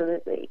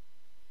 Absolutely.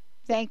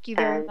 Thank you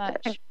very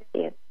much.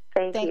 Yes.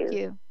 Thank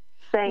you.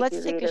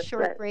 Let's take a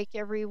short break,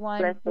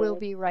 everyone. We'll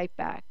be right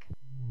back.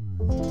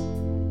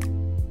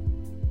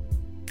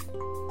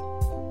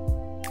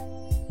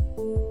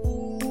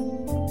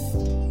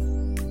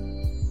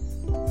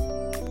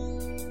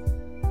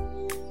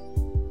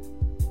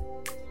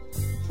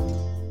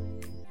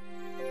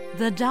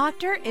 The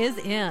Doctor is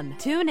in.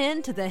 Tune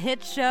in to the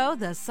hit show,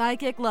 The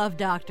Psychic Love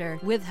Doctor,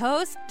 with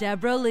host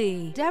Deborah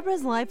Lee.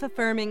 Deborah's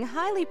life-affirming,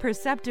 highly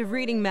perceptive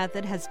reading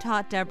method has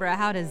taught Deborah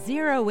how to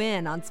zero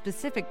in on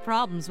specific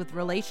problems with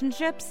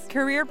relationships,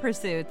 career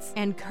pursuits,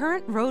 and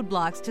current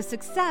roadblocks to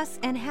success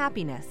and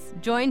happiness.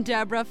 Join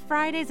Deborah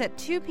Fridays at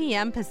 2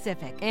 p.m.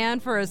 Pacific,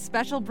 and for a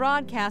special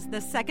broadcast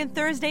the second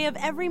Thursday of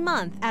every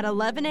month at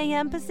 11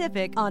 a.m.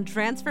 Pacific on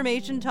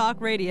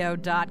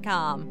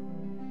TransformationTalkRadio.com.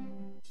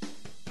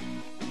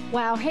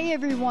 Wow. Hey,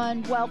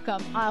 everyone.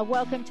 Welcome.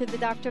 Welcome to the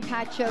Dr.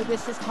 Pat Show.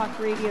 This is Talk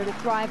Radio to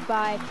Thrive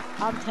By.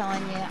 I'm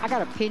telling you, I got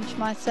to pinch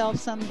myself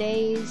some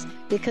days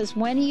because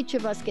when each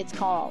of us gets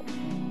called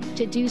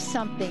to do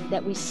something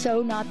that we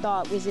so not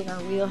thought was in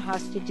our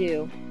wheelhouse to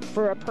do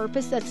for a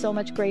purpose that's so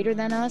much greater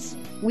than us,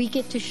 we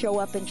get to show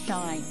up and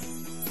shine.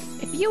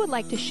 If you would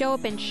like to show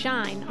up and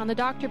shine on the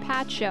Dr.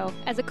 Pat Show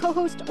as a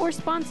co-host or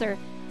sponsor,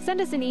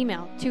 send us an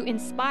email to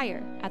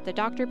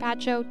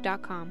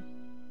inspire@thedrpatshow.com.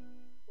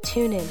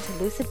 Tune in to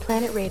Lucid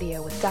Planet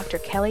Radio with Dr.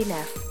 Kelly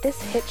Neff.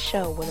 This hit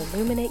show will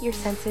illuminate your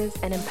senses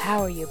and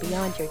empower you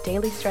beyond your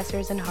daily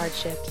stressors and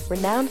hardships.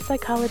 Renowned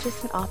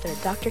psychologist and author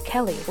Dr.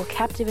 Kelly will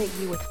captivate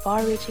you with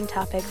far-reaching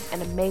topics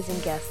and amazing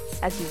guests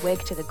as you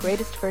wake to the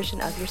greatest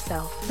version of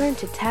yourself. Learn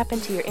to tap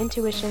into your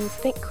intuitions,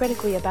 think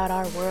critically about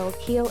our world,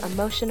 heal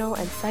emotional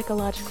and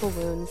psychological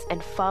wounds,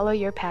 and follow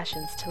your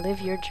passions to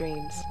live your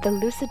dreams. The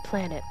Lucid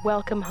Planet.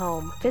 Welcome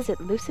home. Visit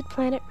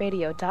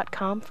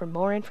lucidplanetradio.com for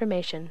more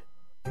information.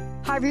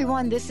 Hi,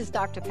 everyone. This is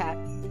Dr. Pat.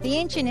 The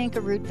ancient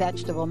Inca root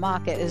vegetable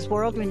maca is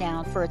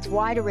world-renowned for its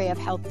wide array of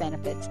health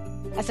benefits.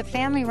 As a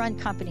family-run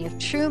company of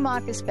true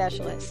maca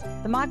specialists,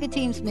 the maca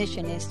team's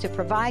mission is to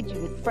provide you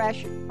with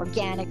fresh,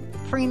 organic,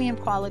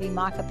 premium-quality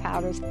maca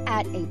powders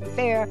at a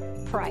fair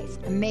price.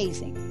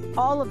 Amazing.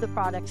 All of the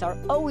products are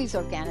always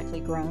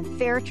organically grown,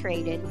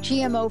 fair-traded,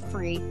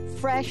 GMO-free,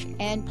 fresh,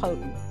 and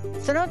potent.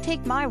 So don't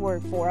take my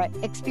word for it.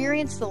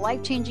 Experience the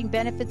life-changing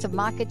benefits of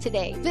maca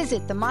today.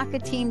 Visit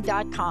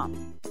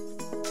themacateam.com.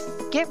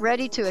 Get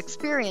ready to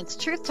experience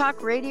Truth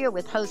Talk Radio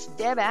with host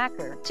Deb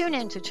Acker. Tune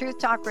in to Truth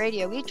Talk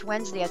Radio each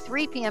Wednesday at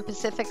 3 p.m.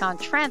 Pacific on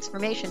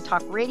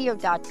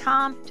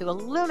TransformationTalkRadio.com to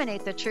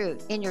illuminate the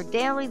truth in your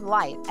daily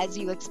life as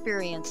you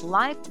experience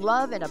life,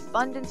 love, and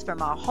abundance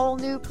from a whole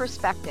new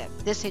perspective.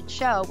 This hit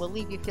show will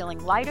leave you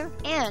feeling lighter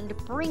and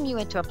bring you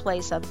into a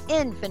place of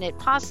infinite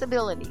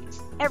possibilities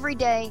every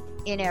day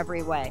in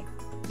every way.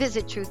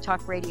 Visit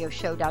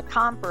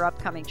TruthTalkRadioshow.com for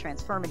upcoming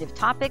transformative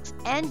topics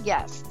and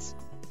guests.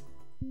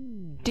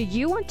 Do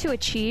you want to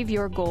achieve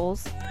your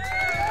goals?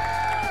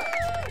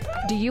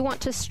 Do you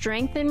want to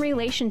strengthen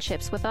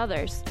relationships with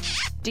others?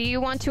 Do you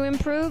want to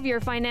improve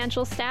your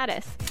financial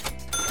status?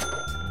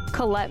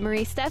 Colette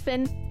Marie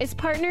Steffen is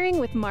partnering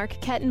with Mark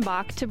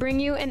Kettenbach to bring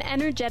you an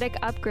energetic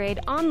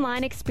upgrade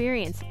online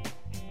experience.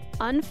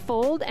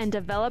 Unfold and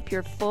develop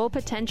your full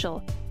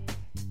potential.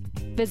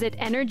 Visit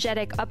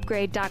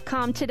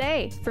energeticupgrade.com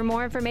today for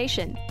more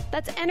information.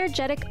 That's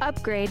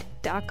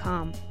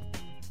energeticupgrade.com.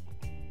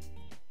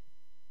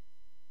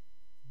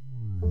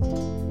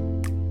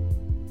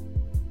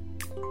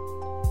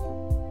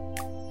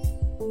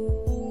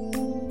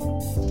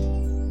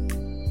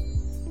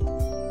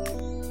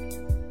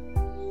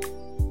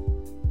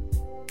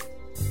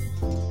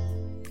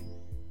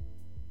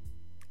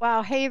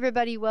 Wow. Hey,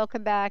 everybody.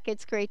 Welcome back.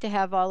 It's great to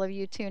have all of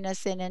you tune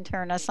us in and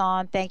turn us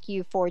on. Thank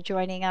you for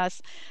joining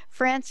us.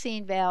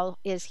 Francine Vale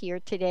is here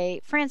today.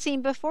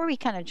 Francine, before we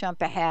kind of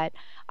jump ahead,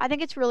 I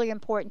think it's really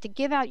important to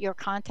give out your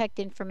contact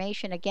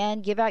information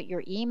again, give out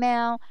your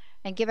email,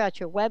 and give out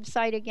your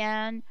website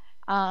again,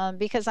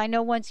 because I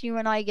know once you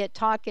and I get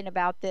talking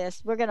about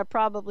this, we're going to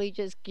probably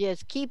just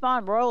keep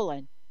on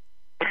rolling.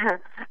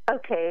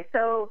 Okay.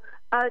 So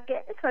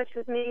get in touch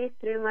with me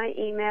through my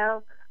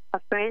email,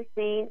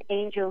 Francine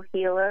Angel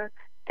Healer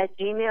at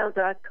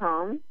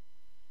gmail.com,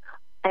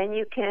 and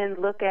you can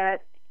look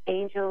at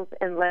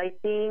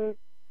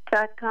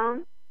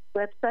angelsandlightbeings.com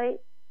website,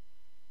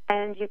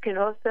 and you can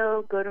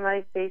also go to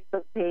my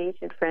Facebook page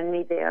and friend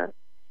me there.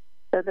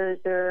 So those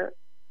are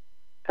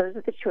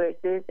the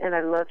choices, and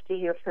I'd love to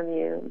hear from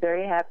you. I'm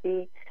very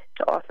happy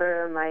to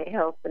offer my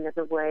help in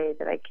every way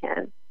that I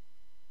can.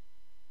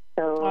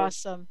 So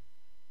awesome.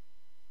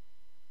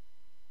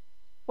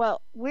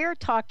 Well, we're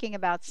talking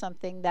about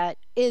something that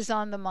is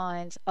on the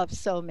minds of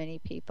so many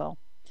people,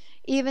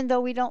 even though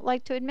we don't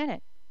like to admit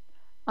it.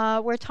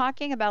 We're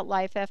talking about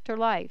life after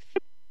life.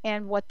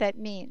 and what that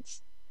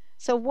means.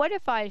 So, what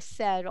if I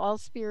said all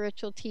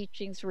spiritual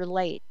teachings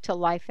relate to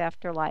life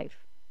after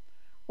life?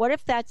 What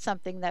if that's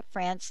something that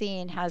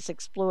Francine has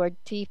explored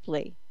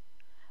deeply?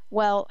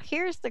 Well,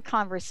 here's the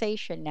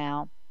conversation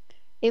now.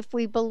 If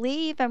we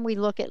believe and we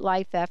look at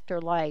life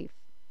after life,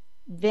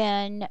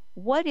 then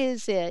what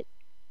is it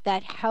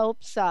that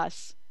helps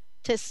us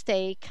to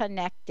stay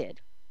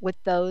connected with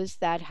those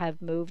that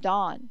have moved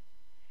on?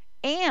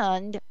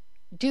 And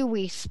do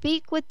we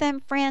speak with them,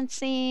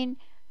 Francine?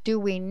 Do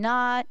we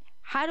not?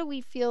 How do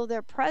we feel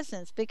their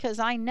presence? Because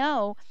I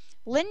know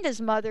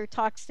Linda's mother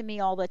talks to me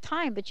all the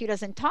time, but she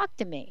doesn't talk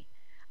to me.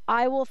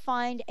 I will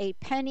find a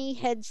penny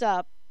heads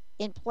up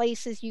in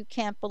places you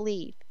can't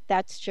believe.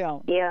 That's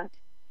Joan. Yeah.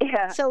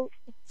 So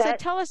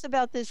tell us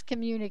about this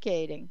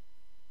communicating.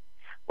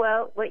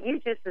 Well, what you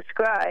just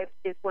described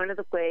is one of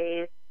the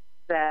ways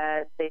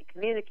that they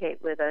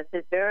communicate with us.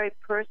 It's very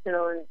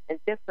personal and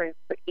different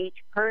for each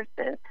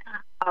person.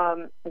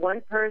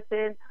 One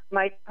person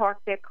might park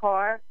their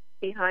car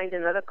behind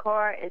another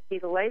car and see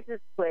the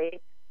license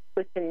plate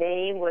with the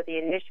name or the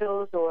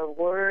initials or a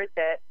word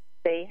that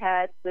they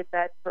had with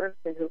that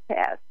person who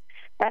passed.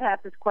 That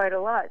happens quite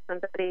a lot.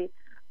 Somebody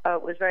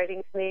was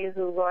writing to me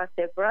who lost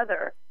their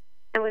brother,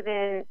 and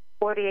within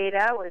 48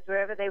 hours,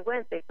 wherever they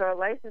went, they saw a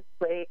license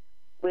plate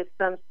with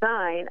some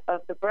sign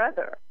of the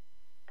brother,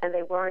 and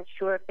they weren't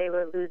sure if they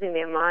were losing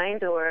their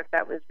mind or if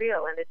that was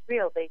real. And it's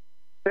real. They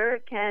sure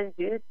can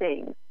do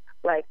things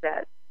like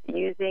that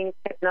using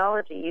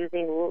technology,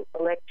 using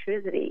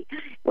electricity.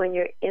 When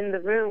you're in the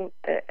room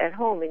at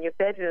home, in your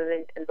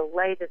bedroom, and the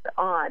light is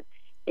on,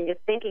 and you're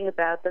thinking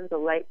about them, the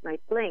light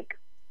might blink.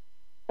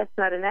 That's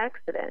not an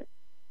accident.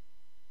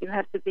 You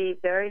have to be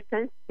very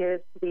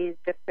sensitive to these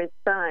different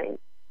signs.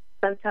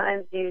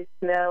 Sometimes you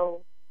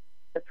smell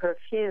the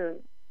perfume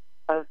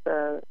of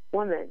the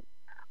woman,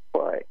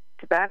 or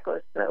tobacco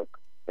smoke.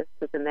 This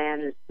was a man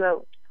who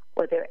smoked,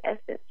 or their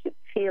essence. You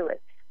feel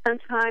it.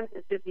 Sometimes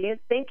it's just you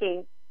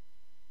thinking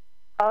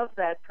of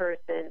that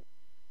person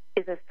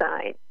is a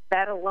sign.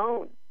 That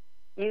alone,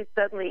 you're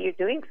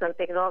doing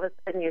something, and all of a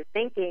sudden you're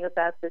thinking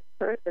about this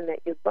person that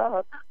you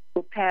love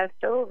who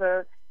passed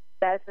over.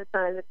 That's a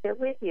sign that they're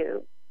with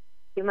you.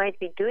 You might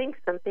be doing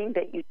something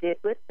that you did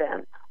with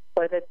them,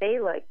 or that they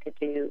like to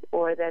do,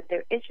 or that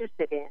they're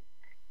interested in.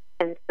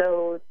 And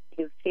so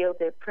you feel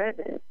their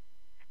presence.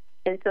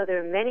 And so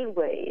there are many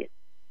ways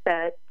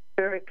that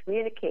spirit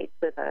communicates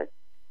with us.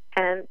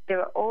 And there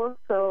are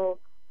also,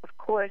 of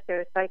course, there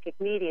are psychic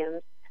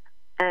mediums,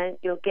 and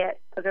you'll get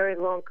a very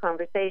long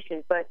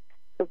conversation. But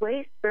the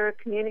way spirit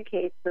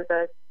communicates with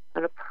us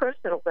on a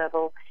personal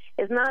level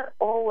is not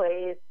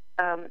always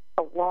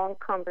a long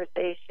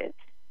conversation.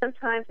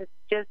 Sometimes it's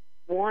just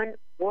one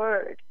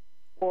word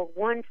or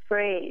one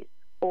phrase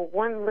or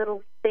one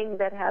little thing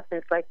that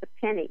happens, like the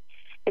penny.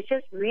 It's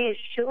just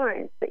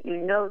reassurance that you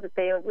know that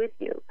they are with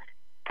you.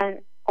 And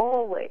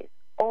always,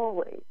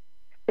 always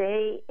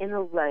stay in the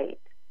light.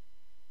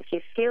 If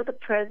you feel the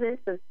presence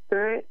of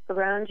spirit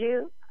around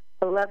you,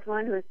 a loved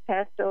one who has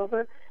passed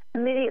over,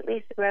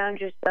 immediately surround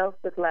yourself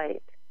with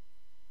light.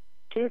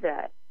 Do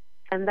that.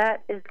 And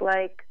that's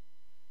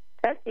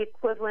the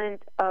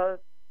equivalent of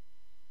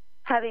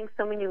having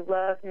someone you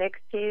love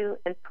next to you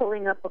and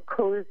pulling up a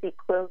cozy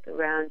quilt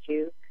around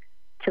you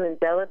to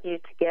envelop you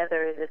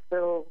together in this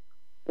little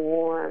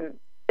warm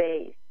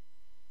space.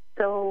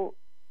 So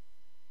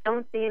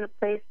don't be in a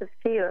place of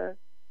fear.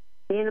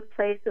 Be in a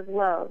place of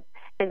love.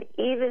 And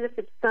even if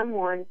it's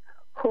someone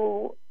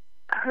who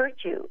hurt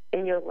you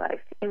in your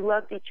life, you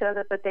loved each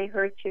other, but they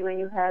hurt you, and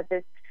you had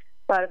this.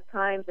 A lot of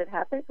times it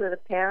happens with a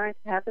parent,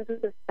 it happens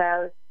with a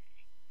spouse,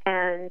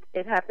 and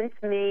it happened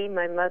to me.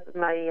 My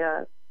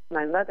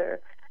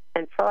mother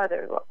and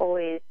father were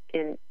always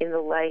in the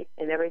light,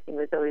 and everything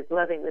was always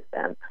loving with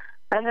them.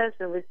 My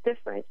husband was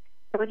different.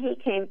 When he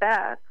came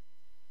back,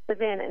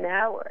 within an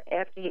hour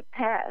after he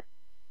passed,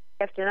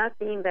 after not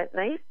being that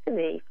nice to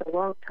me for a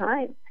long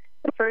time,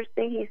 the first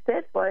thing he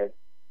said was,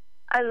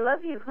 "I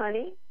love you,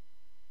 honey.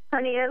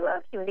 Honey, I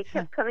love you." And he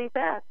kept coming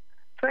back.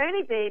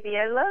 "Franny, baby,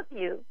 I love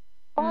you."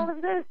 All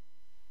of this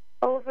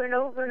over and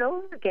over and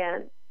over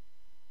again.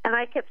 And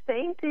I kept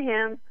saying to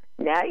him,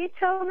 "Now you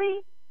tell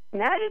me,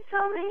 now you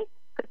tell me,"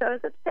 because I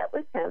was upset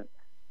with him.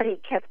 But he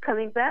kept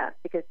coming back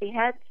because he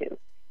had to.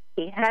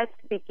 He had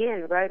to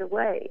begin right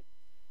away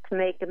to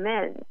make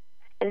amends.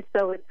 And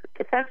so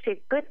it's actually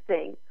a good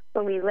thing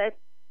when we let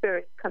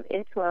spirits come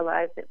into our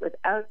lives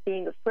without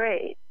being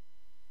afraid,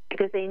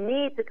 because they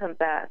need to come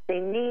back. They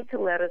need to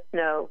let us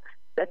know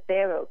that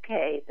they're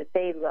okay, that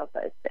they love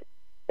us, that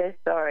they're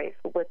sorry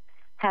for what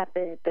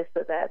happened, this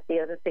or that, the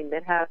other thing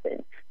that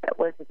happened that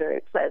wasn't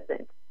very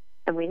pleasant.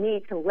 And we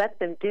need to let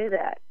them do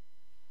that.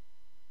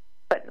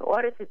 But in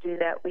order to do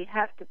that, we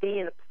have to be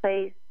in a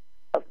place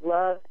of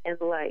love and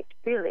light,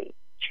 really,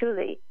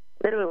 truly,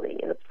 literally,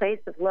 in a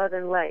place of love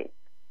and light.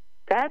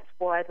 That's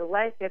why the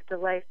life after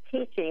life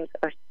teachings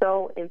are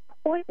so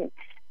important,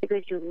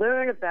 because you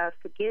learn about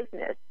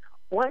forgiveness.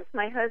 Once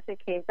my husband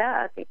came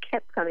back and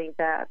kept coming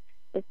back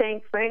and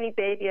saying, "Franny,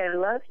 baby, I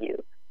love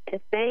you,"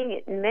 and saying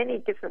it in many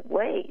different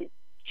ways,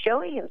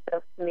 showing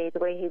himself to me the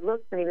way he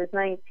looked when he was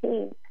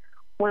 19,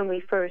 when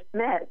we first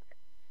met,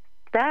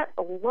 that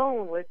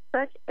alone was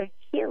such a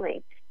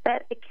healing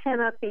that it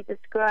cannot be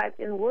described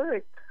in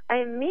words. I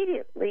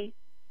immediately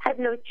had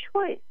no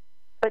choice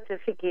but to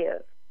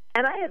forgive.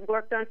 And I had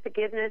worked on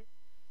forgiveness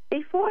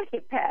before he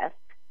passed.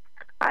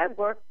 I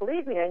worked,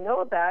 believe me, I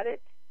know about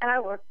it, and I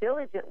worked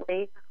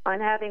diligently on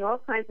having all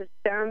kinds of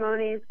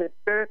ceremonies with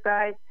spirit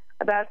guides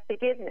about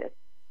forgiveness.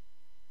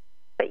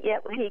 But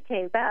yet when he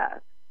came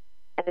back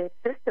and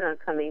insisted on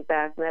coming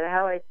back, no matter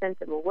how I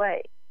sent him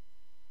away,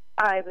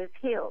 I was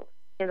healed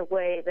in a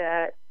way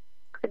that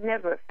could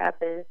never have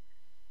happened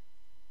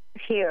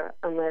here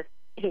unless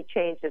he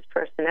changed his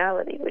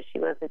personality, which he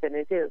wasn't going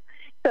to do.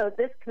 So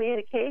this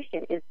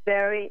communication is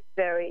very,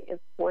 very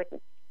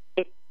important.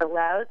 It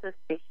allows us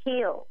to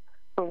heal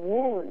from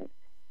wounds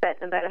that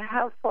no matter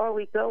how far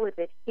we go with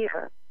it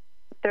here,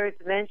 the third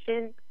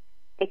dimension,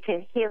 it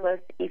can heal us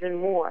even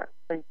more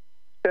when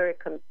spirit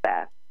comes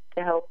back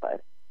to help us.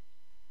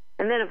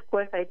 And then, of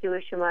course, I do a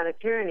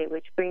shamanic journey,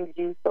 which brings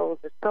you soul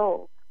to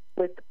soul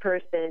with the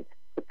person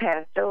who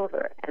passed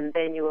over, and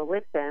then you are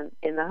with them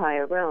in the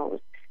higher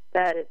realms.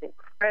 That is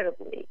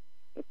incredibly,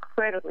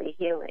 incredibly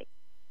healing.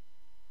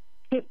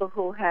 People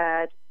who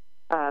had,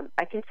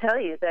 I can tell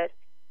you that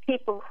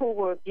people who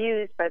were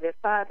abused by their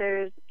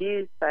fathers,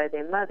 abused by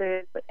their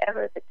mothers,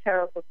 whatever the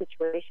terrible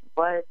situation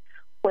was,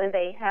 when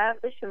they have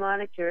the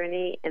shamanic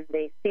journey and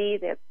they see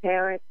their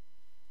parents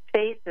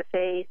face to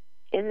face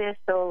in their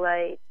soul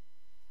light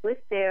with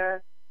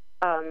their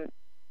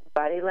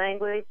body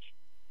language,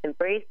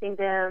 embracing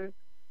them,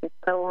 and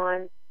so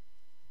on,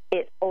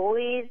 it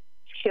always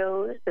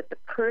shows that the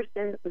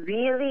person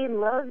really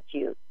loved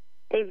you.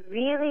 They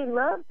really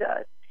loved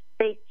us.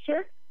 They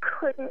just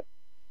couldn't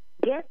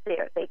get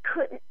there. They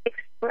couldn't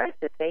express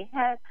it. They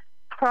had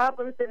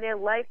problems in their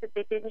life that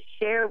they didn't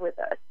share with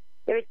us.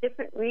 There are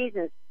different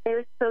reasons. They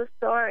were so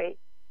sorry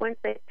once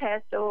they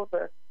passed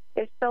over.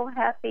 They're so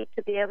happy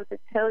to be able to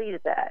tell you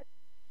that.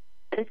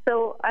 And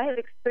so I have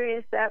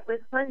experienced that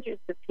with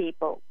hundreds of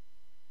people.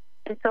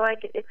 And so I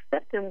could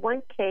accept in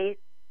one case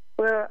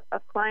where a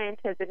client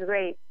had been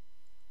raped,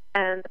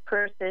 and the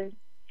person,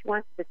 she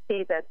wanted to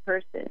see that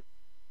person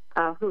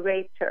who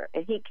raped her,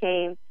 and he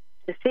came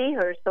to see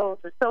her soul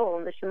to soul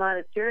in the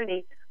shamanic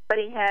journey, but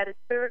he had a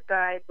spirit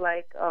guide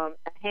like a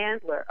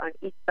handler on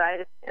each side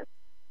of him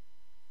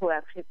who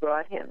actually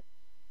brought him,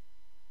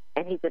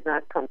 and he did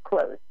not come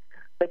close.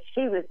 But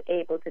she was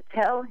able to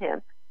tell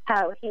him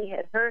how he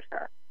had hurt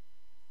her,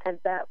 and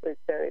that was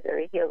very,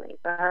 very healing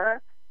for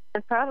her,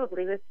 and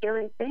probably was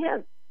healing to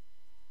him.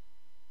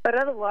 But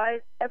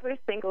otherwise, every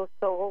single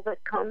soul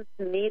that comes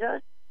to meet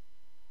us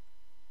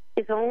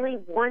is only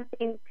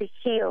wanting to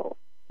heal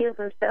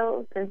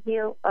themselves and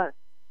heal us.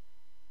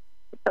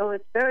 So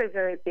it's very,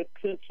 very big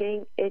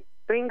teaching. It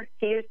brings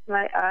tears to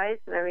my eyes,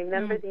 and I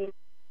remember these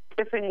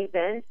different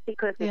events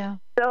because it's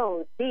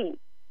so deep.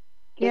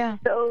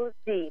 It's so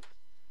deep.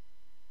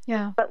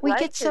 Yeah, but we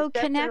get so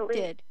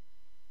connected.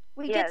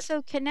 We get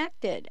so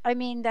connected. I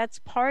mean, that's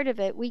part of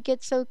it. We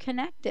get so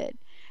connected.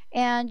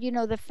 And, you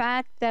know, the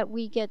fact that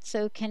we get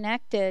so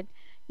connected,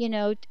 you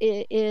know,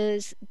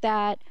 is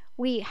that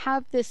we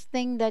have this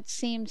thing that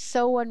seems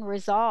so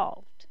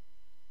unresolved,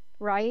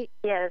 right?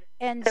 Yes.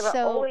 And there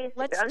so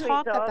let's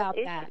talk about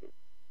issues. that.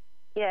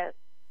 Yes.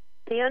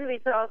 The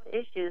unresolved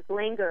issues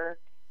linger,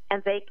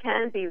 and they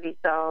can be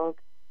resolved.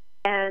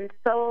 And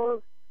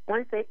souls,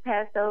 once they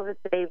pass over,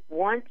 they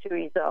want to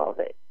resolve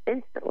it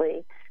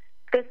instantly.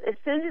 Because as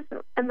soon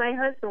as my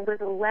husband was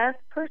the last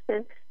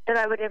person that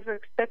I would ever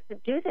expect to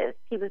do this,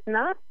 he was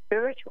not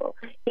spiritual.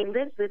 He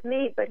lived with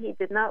me, but he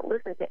did not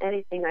listen to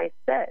anything I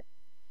said.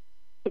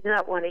 He did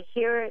not want to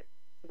hear it,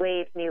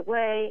 waved me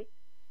away,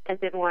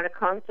 and didn't want to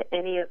come to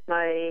any of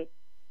my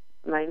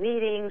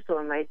meetings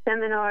or my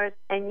seminars.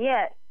 And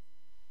yet,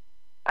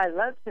 I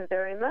loved him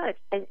very much.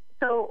 And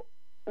so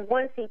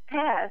once he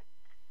passed,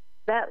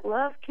 that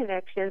love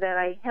connection that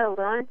I held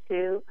on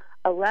to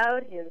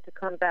allowed him to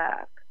come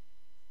back.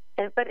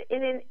 But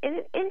in an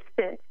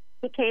instant,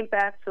 he came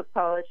back to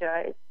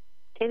apologize.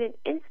 In an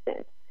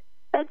instant.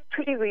 That's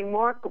pretty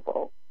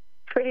remarkable.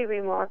 Pretty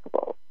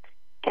remarkable.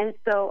 And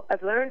so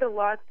I've learned a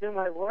lot through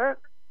my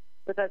work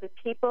with other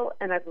people,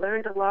 and I've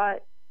learned a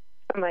lot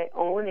from my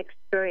own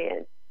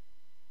experience.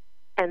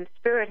 And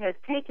Spirit has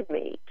taken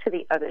me to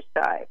the other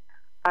side.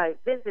 I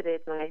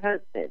visited my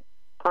husband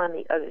on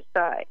the other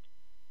side.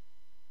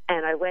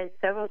 And I went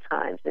several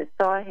times and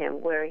saw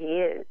him where he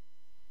is.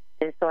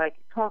 And so I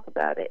could talk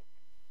about it.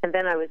 And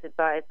then I was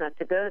advised not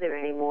to go there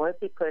anymore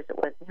because it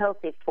wasn't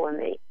healthy for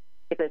me,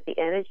 because the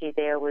energy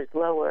there was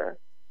lower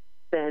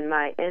than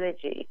my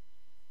energy,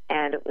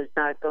 and it was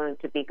not going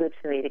to be good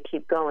for me to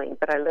keep going.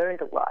 But I learned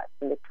a lot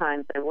from the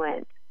times I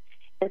went.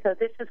 And so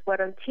this is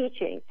what I'm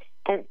teaching.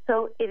 And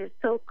so it is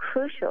so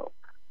crucial.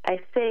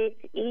 I say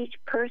to each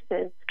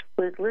person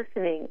who is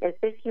listening, as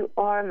if you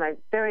are my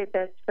very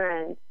best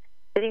friend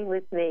sitting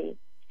with me,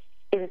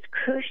 it is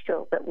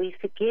crucial that we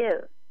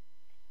forgive.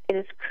 It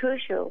is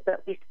crucial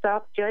that we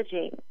stop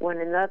judging one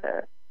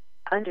another,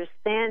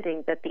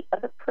 understanding that the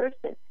other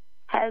person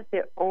has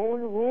their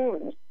own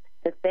wounds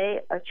that they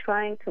are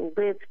trying to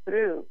live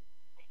through.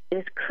 It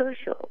is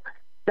crucial.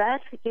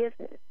 That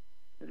forgiveness,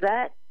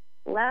 that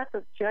lack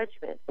of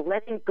judgment,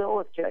 letting go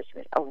of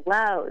judgment,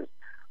 allows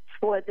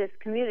for this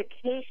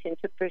communication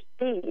to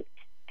proceed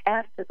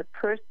after the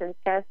person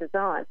passes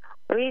on,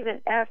 or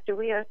even after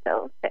we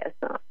ourselves pass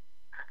on.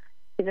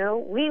 You know,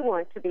 we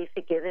want to be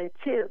forgiven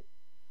too.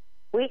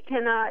 We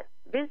cannot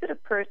visit a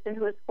person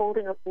who is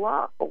holding a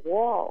block, a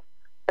wall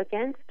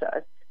against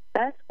us.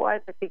 That's why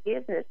the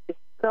forgiveness is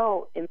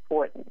so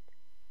important.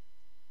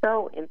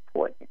 So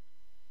important.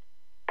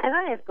 And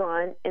I have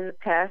gone in the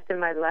past in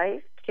my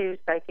life to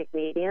psychic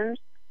mediums,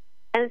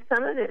 and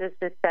some of it has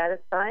been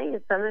satisfying,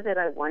 and some of it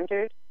I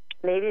wondered,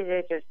 maybe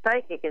they're just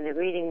psychic and they're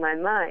reading my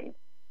mind,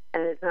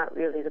 and it's not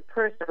really the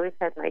person. I always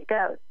had my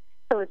doubts.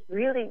 So it's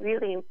really,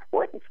 really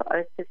important for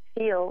us to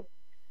feel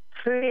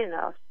free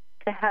enough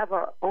to have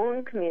our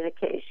own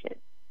communication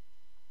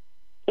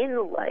in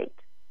the light,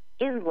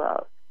 in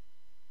love.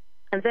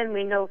 And then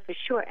we know for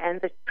sure.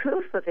 And the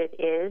proof of it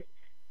is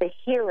the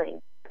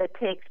healing that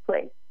takes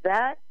place.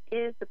 That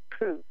is the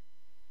proof.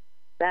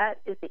 That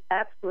is the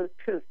absolute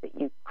proof that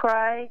you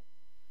cry,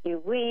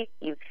 you weep,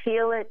 you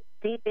feel it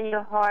deep in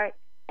your heart,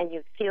 and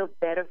you feel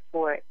better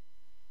for it.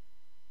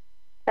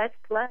 That's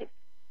life.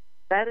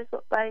 That is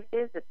what life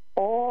is. It's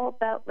all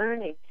about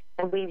learning.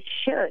 And we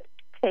should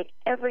take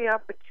every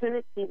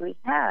opportunity we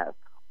have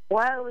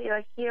while we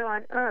are here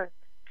on earth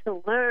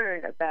to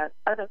learn about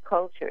other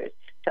cultures,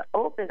 to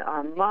open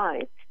our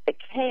minds. The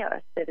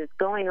chaos that is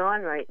going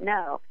on right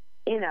now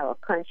in our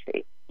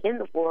country, in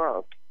the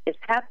world, is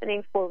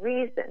happening for a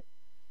reason.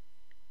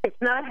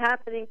 It's not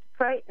happening to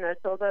frighten us,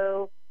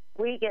 although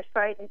we get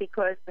frightened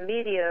because the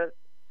media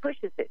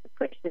pushes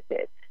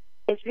it.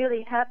 It's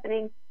really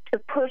happening to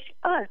push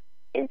us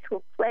into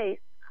a place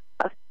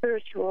of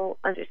spiritual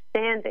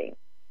understanding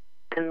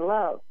and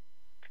love,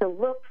 to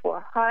look for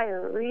a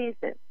higher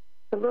reason,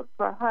 to look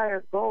for a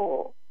higher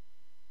goal.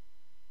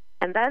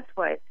 And that's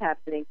why it's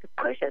happening, to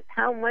push us.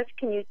 How much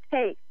can you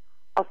take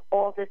of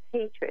all this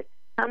hatred?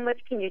 How much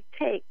can you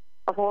take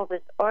of all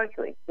this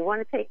arguing? You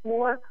want to take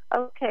more?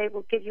 Okay,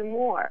 we'll give you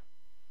more.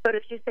 But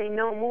if you say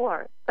no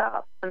more,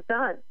 stop, I'm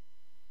done.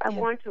 I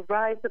want to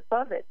rise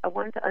above it. I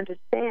want to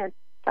understand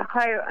the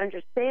higher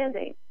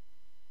understanding.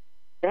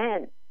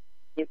 Then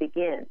you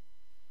begin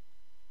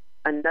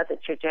another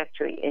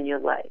trajectory in your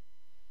life.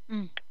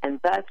 And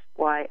that's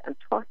why I'm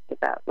talking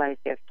about life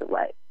after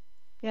life.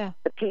 Yeah.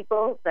 The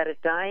people that are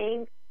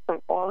dying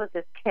from all of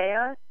this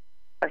chaos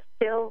are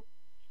still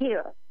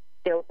here.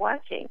 They're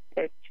watching.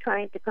 They're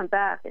trying to come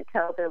back and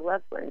tell their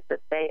loved ones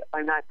that they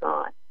are not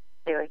gone.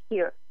 They are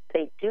here.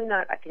 They do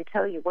not, I can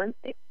tell you one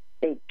thing,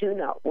 they do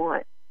not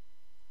want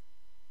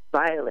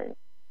violence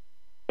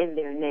in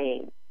their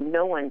name.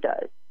 No one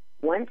does.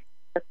 Once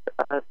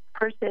a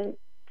person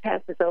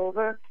passes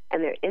over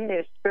and they're in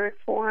their spirit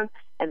form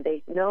and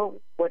they know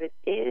what it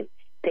is,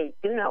 they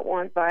do not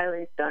want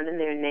violence done in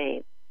their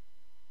name.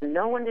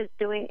 No one is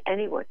doing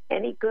anyone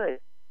any good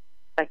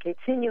by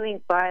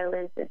continuing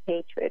violence and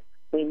hatred.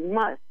 We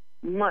must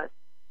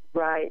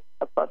rise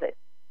above it.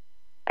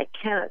 I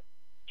cannot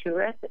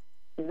stress it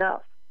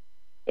enough.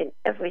 In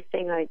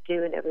everything I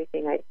do and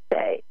everything I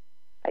say,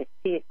 I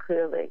see it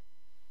clearly.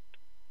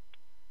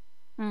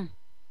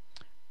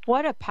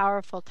 What a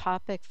powerful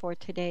topic for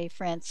today,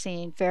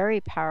 Francine.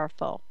 Very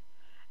powerful.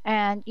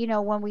 And, you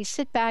know, when we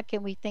sit back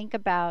and we think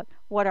about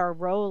what our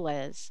role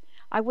is,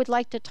 I would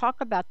like to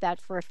talk about that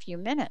for a few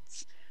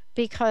minutes.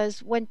 Because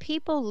when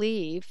people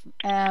leave,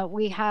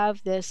 we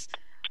have this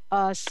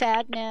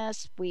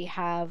sadness, we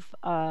have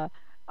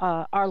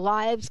our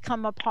lives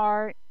come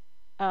apart,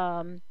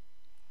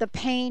 the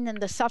pain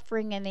and the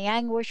suffering and the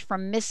anguish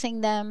from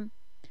missing them,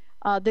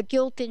 the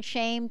guilt and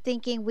shame,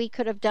 thinking we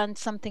could have done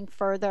something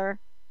further.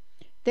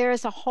 There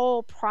is a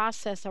whole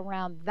process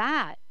around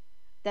that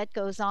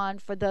goes on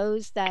for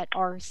those that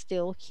are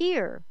still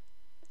here.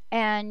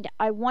 And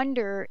I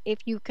wonder if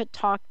you could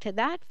talk to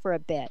that for a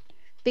bit,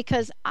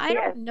 because I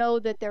don't know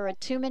that there are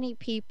too many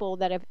people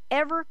that have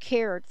ever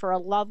cared for a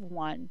loved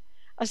one,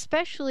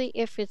 especially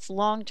if it's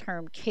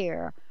long-term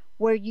care,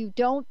 where you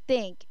don't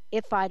think,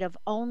 if I'd have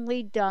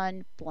only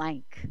done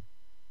blank.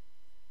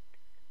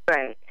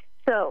 Right.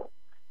 So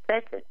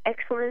that's an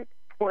excellent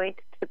point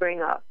to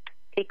bring up,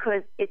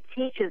 because it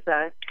teaches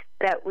us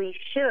that we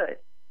should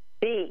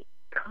be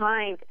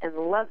kind and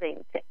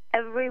loving to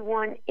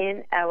everyone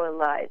in our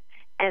lives.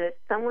 And if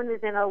someone is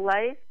in our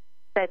life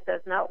that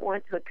does not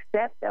want to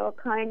accept our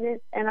kindness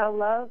and our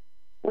love,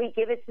 we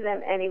give it to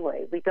them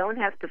anyway. We don't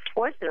have to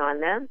force it on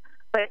them,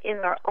 but in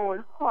our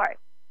own heart,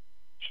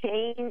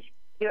 change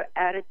your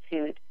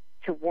attitude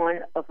to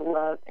one of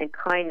love and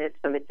kindness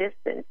from a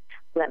distance.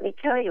 Let me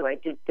tell you, I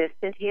do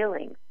distant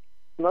healing.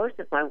 Most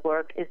of my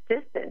work is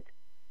distant,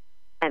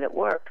 and it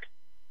works.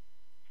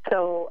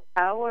 So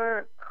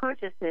our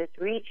consciousness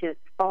reaches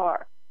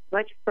far,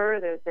 much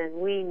further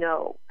than we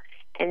know.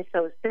 And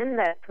so send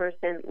that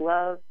person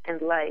love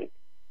and light,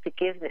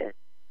 forgiveness.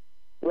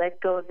 Let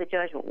go of the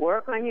judgment.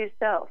 Work on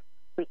yourself.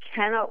 We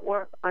cannot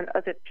work on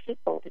other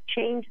people to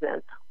change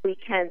them. We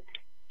can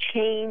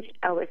change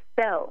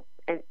ourselves,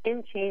 and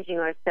in changing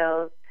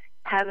ourselves,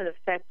 have an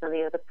effect on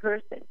the other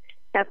person.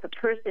 Now, if the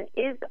person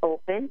is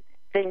open,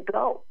 then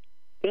go.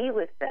 Be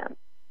with them.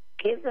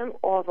 Give them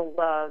all the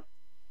love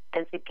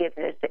and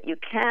forgiveness that you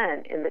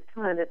can in the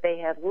time that they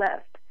have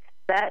left.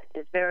 That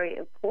is very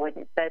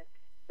important. That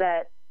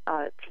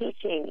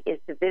teaching is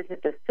to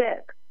visit the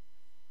sick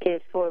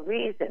is for a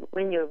reason.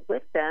 When you're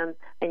with them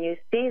and you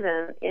see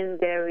them in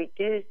their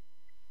reduced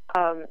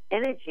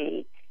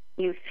energy,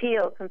 you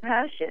feel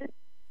compassion.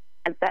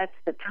 And that's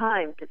the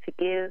time to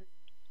forgive,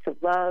 to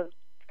love,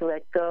 to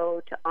let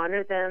go, to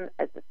honor them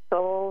as a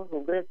soul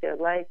who lived their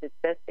life as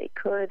best they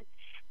could.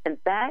 And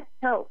that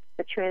helps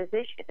the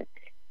transition.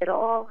 It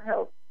all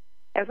helps.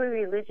 Every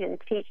religion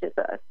teaches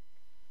us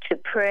to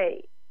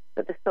pray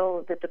for the soul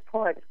of the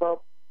departed.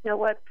 Well, you know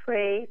what?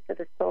 Pray for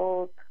the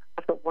souls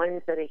of the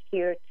ones that are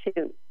here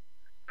too.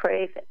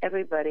 Pray for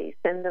everybody.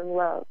 Send them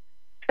love,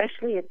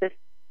 especially at this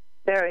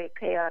very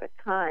chaotic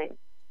time.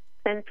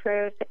 Send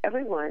prayers to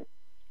everyone,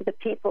 to the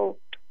people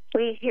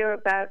we hear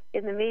about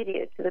in the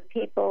media, to the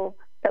people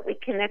that we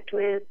connect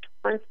with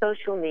on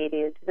social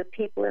media, to the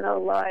people in our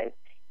lives,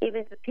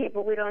 even to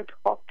people we don't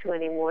talk to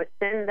anymore.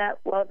 Send that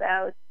love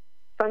out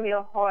from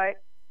your heart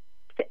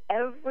to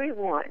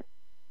everyone.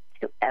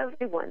 To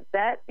everyone.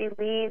 That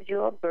relieves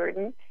your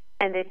burden,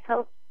 and it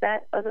helps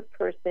that other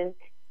person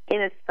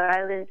in a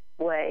silent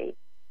way,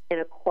 in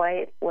a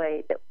quiet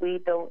way that we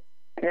don't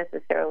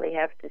necessarily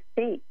have to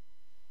see.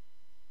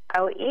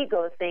 Our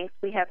ego thinks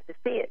we have to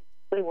see it.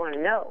 We want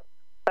to know.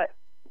 But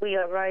we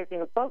are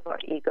rising above our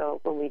ego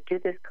when we do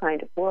this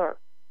kind of work.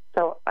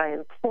 So I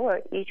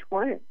implore each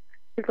one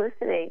who's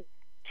listening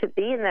to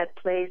be in that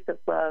place of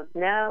love.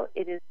 Now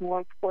it is more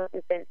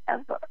important than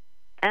ever.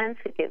 And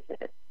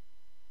forgiveness.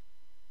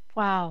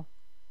 Wow.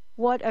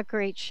 What a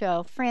great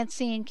show.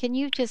 Francine, can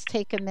you just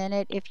take a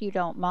minute, if you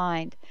don't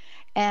mind,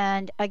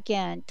 and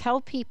again,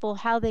 tell people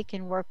how they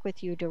can work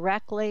with you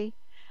directly?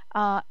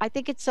 I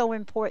think it's so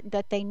important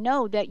that they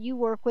know that you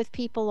work with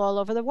people all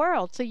over the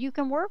world, so you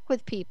can work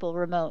with people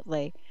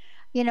remotely.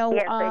 You know,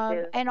 yes, I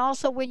do. And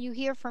also when you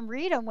hear from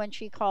Rita when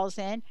she calls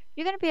in,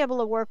 you're going to be able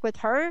to work with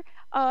her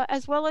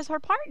as well as her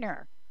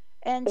partner.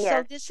 And yes,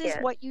 so this is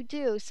what you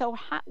do. So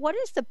what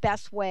is the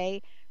best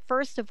way?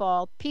 First of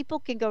all,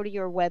 people can go to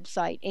your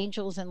website,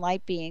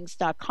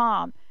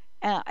 angelsandlightbeings.com,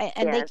 and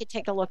they can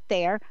take a look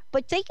there.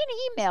 But they can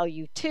email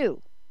you,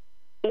 too.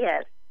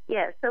 Yes.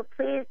 So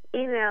please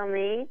email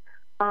me.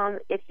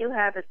 If you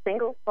have a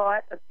single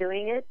thought of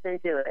doing it, then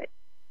do it.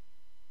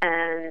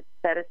 And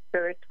that is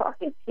Spirit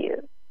talking to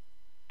you.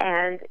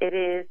 And it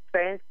is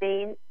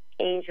Francine,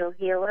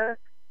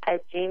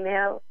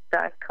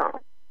 angelhealer@gmail.com.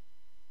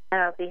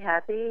 And I'll be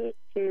happy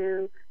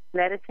to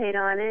meditate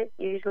on it.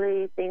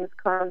 Usually things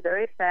come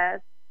very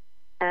fast,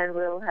 and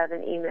we'll have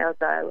an email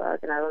dialogue,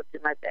 and I will do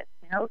my best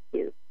to help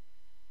you.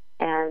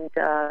 And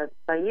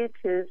my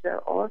YouTubes are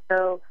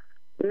also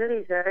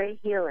really very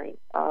healing.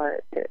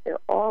 They're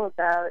all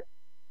about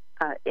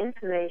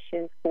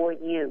information for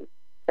you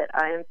that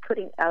I am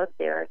putting out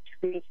there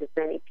to reach as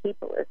many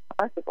people as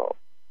possible.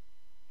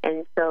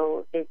 And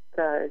so it's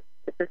a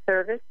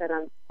service that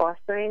I'm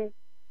offering,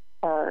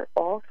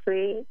 all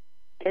free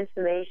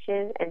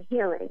information and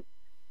healing.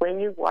 When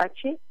you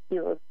watch it,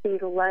 you will see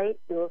the light,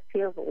 you will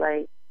feel the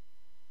light.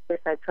 This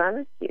I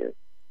promise you.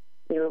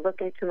 You will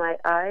look into my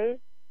eyes,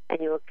 and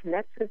you will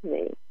connect with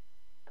me.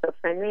 So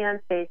friend me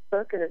on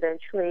Facebook, and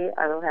eventually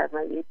I will have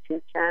my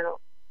YouTube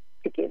channel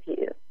to give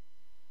you.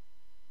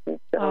 And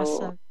so,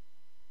 awesome.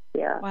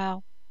 Yeah.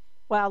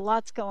 Wow,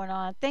 lots going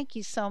on. Thank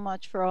you so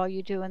much for all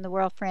you do in the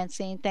world,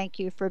 Francine. Thank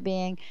you for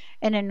being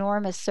an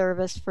enormous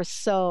service for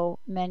so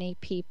many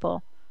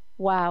people.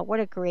 Wow, what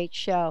a great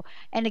show.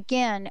 And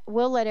again,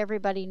 we'll let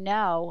everybody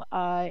know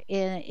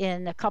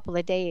in a couple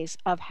of days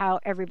of how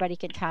everybody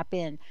can tap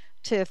in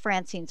to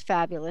Francine's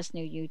fabulous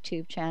new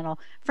YouTube channel.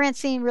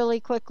 Francine,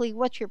 really quickly,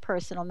 what's your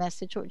personal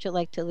message? What would you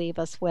like to leave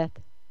us with?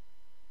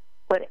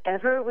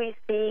 Whatever we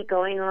see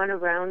going on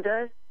around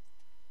us,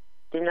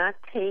 do not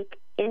take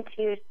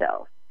into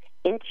yourself.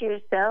 Into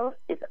yourself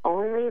is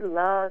only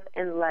love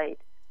and light.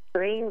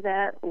 Bring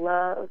that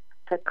love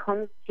that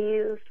comes to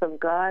you from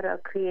God, our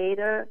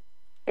Creator.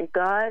 And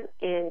God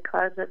in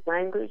cosmic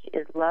language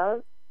is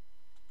love,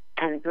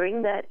 and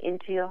bring that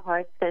into your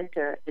heart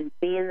center and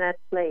be in that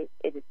place.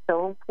 It is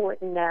so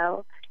important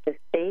now to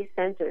stay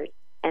centered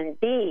and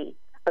be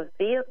a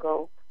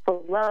vehicle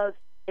for love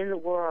in the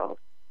world.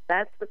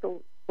 That's what the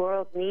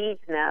world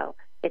needs now.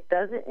 It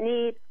doesn't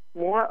need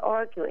more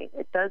arguing.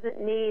 It doesn't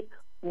need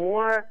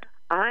more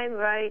I'm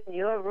right and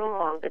you're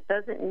wrong. It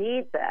doesn't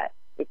need that.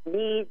 It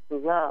needs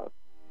love.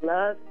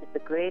 Love is the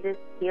greatest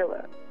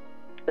healer.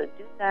 So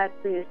do that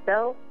for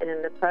yourself, and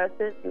in the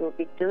process, you will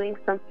be doing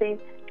something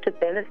to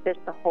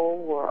benefit the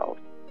whole world.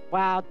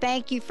 Wow,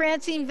 thank you.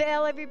 Francine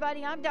Vale,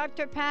 everybody. I'm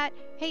Dr. Pat.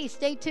 Hey,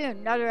 stay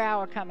tuned. Another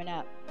hour coming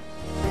up.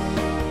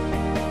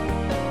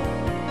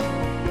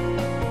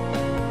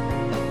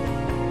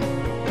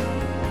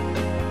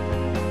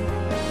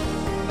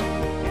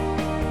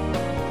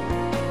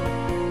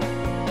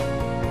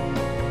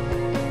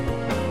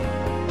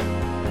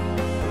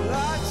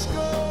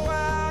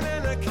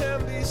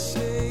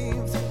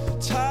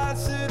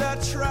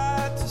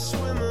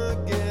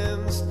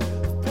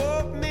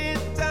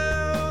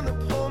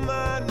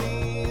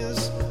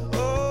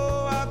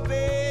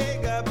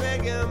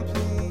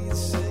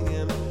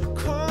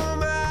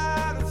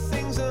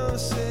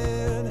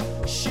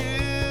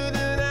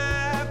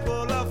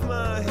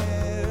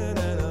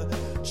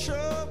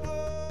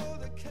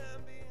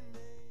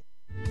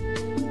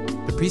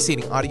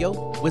 preceding audio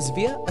was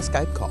via a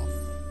Skype call.